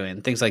Braves are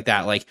doing, things like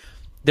that. Like,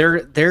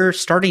 their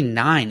starting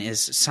 9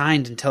 is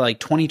signed until like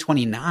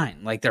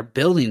 2029. Like, they're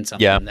building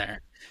something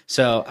there.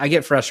 So I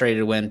get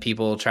frustrated when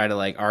people try to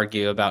like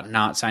argue about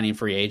not signing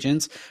free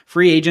agents.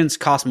 Free agents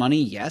cost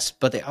money, yes,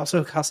 but they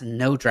also cost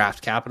no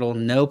draft capital,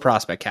 no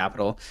prospect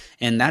capital,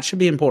 and that should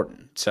be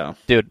important. So,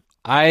 dude,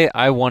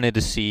 I wanted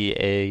to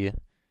see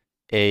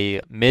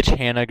a Mitch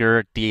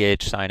Haniger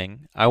DH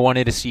signing. I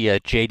wanted to see a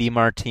JD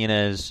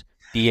Martinez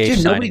DH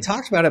signing. Nobody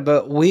talked about it,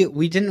 but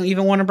we didn't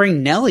even want to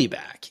bring Nelly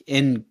back.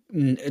 And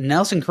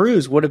Nelson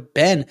Cruz would have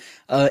been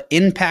an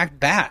impact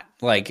bat.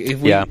 Like,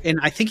 and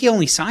I think he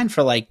only signed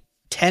for like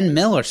 10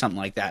 mil or something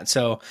like that.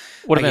 So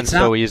would have been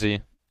so easy.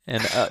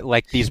 And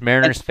like these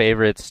Mariners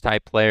favorites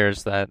type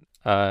players that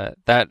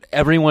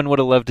everyone would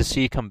have loved to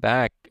see come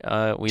back.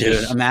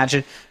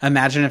 Imagine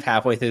if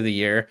halfway through the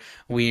year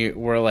we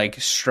were like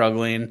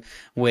struggling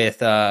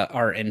with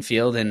our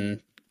infield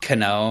and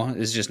Cano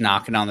is just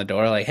knocking on the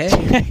door like,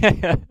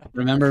 hey,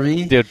 remember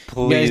me? Dude,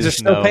 please.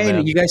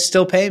 You guys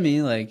still pay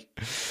me. Like,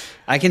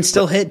 I can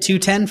still hit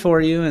 210 for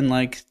you and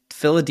like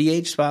fill a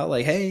DH spot.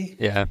 Like, hey.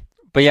 Yeah.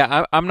 But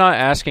yeah, I'm not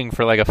asking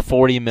for like a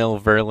 40 mil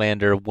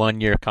Verlander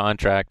 1-year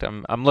contract.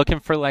 I'm looking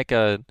for like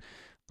a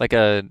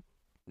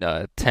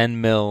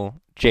 10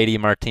 mil JD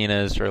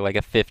Martinez or like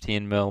a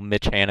 15 mil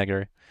Mitch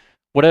Haniger.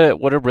 Would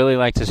have really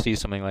liked to see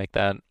something like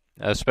that,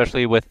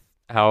 especially with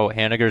how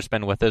Haniger's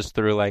been with us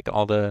through like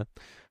all the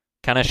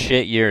kind of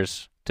shit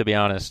years, to be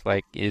honest.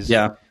 Like,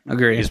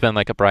 agree. He's been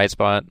like a bright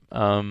spot.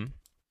 All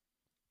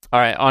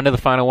right, on to the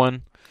final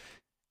one.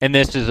 And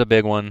this is a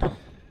big one.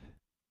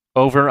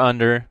 Over,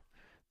 under.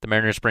 The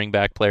Mariners bring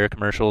back player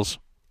commercials.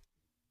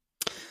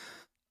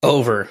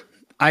 Over.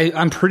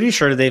 I'm pretty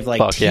sure they've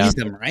like teased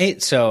them,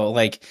 right? So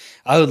like,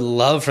 I would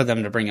love for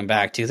them to bring them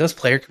back too. Those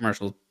player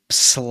commercials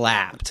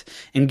slapped.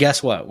 And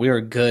guess what? We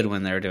were good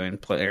when they were doing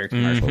player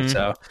commercials. Mm-hmm.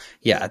 So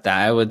yeah, that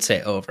I would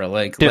say over.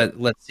 Like,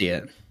 let's see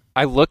it.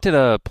 I looked at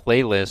a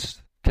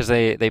playlist because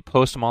they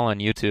post them all on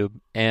YouTube,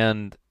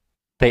 and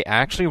they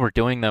actually were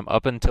doing them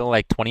up until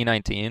like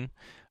 2019.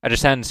 I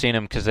just hadn't seen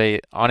them because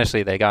they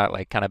got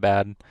like kind of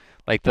bad.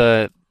 Like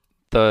the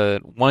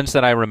ones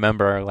that I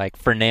remember are like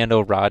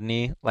Fernando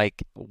Rodney,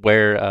 like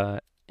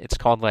where it's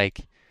called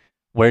like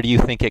Where Do You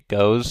Think It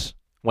Goes,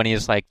 when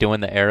he's like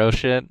doing the arrow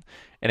shit,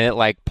 and it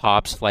like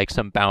pops like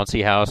some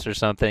bouncy house or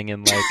something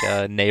in like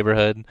a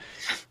neighborhood.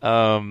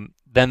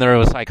 Then there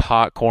was like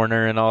Hot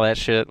Corner and all that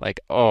shit. Like,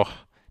 oh,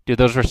 dude,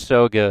 those were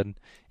so good.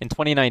 In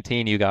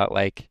 2019, you got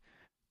like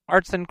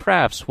Arts and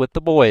Crafts with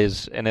the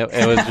boys, and it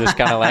was just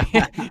kind of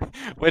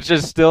like, which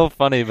is still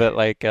funny, but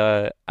like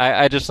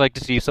I just like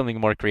to see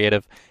something more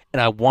creative,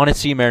 and I want to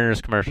see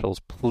Mariners commercials,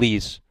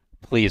 please,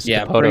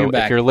 yeah, Capoto,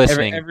 if you're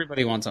listening.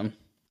 Everybody wants them.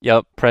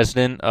 Yep,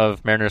 president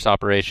of Mariners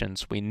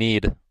operations, we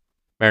need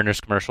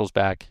Mariners commercials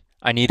back.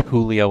 I need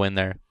Julio in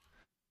there.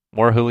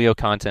 More Julio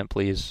content,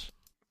 please.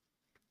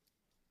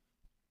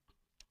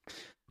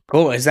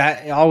 Cool. Is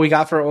that all we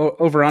got for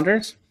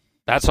over-unders?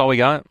 That's all we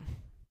got.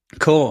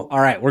 Cool. All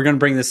right. We're going to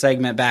bring this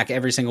segment back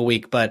every single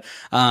week, but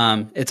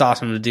it's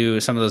awesome to do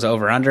some of those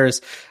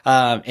over-unders.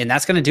 And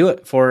that's going to do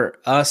it for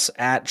us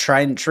at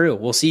Tried and True.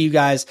 We'll see you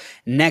guys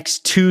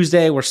next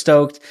Tuesday. We're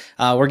stoked.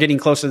 We're getting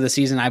closer to the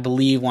season. I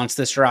believe once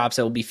this drops,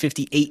 it will be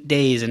 58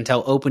 days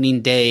until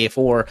opening day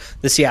for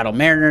the Seattle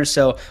Mariners.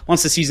 So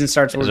once the season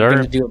starts, we're going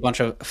to do a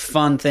bunch of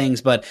fun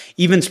things, but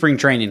even spring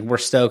training, we're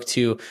stoked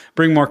to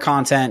bring more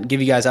content,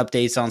 give you guys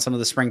updates on some of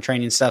the spring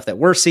training stuff that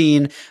we're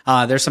seeing.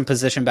 There's some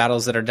position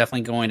battles that are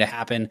definitely going to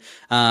happen.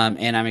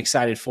 And I'm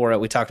excited for it.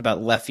 We talked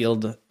about left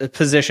field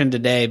position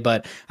today,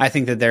 but I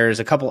think that there's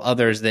a couple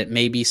others that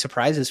may be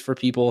surprises for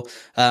people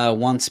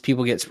once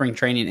people get spring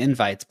training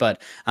invites.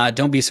 But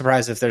don't be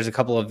surprised if there's a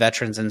couple of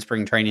veterans in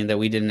spring training that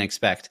we didn't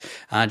expect.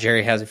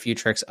 Jerry has a few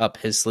tricks up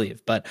his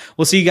sleeve. But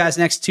we'll see you guys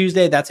next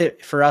Tuesday. That's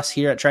it for us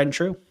here at Tried and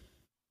True.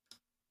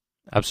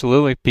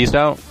 Absolutely. Peace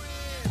out.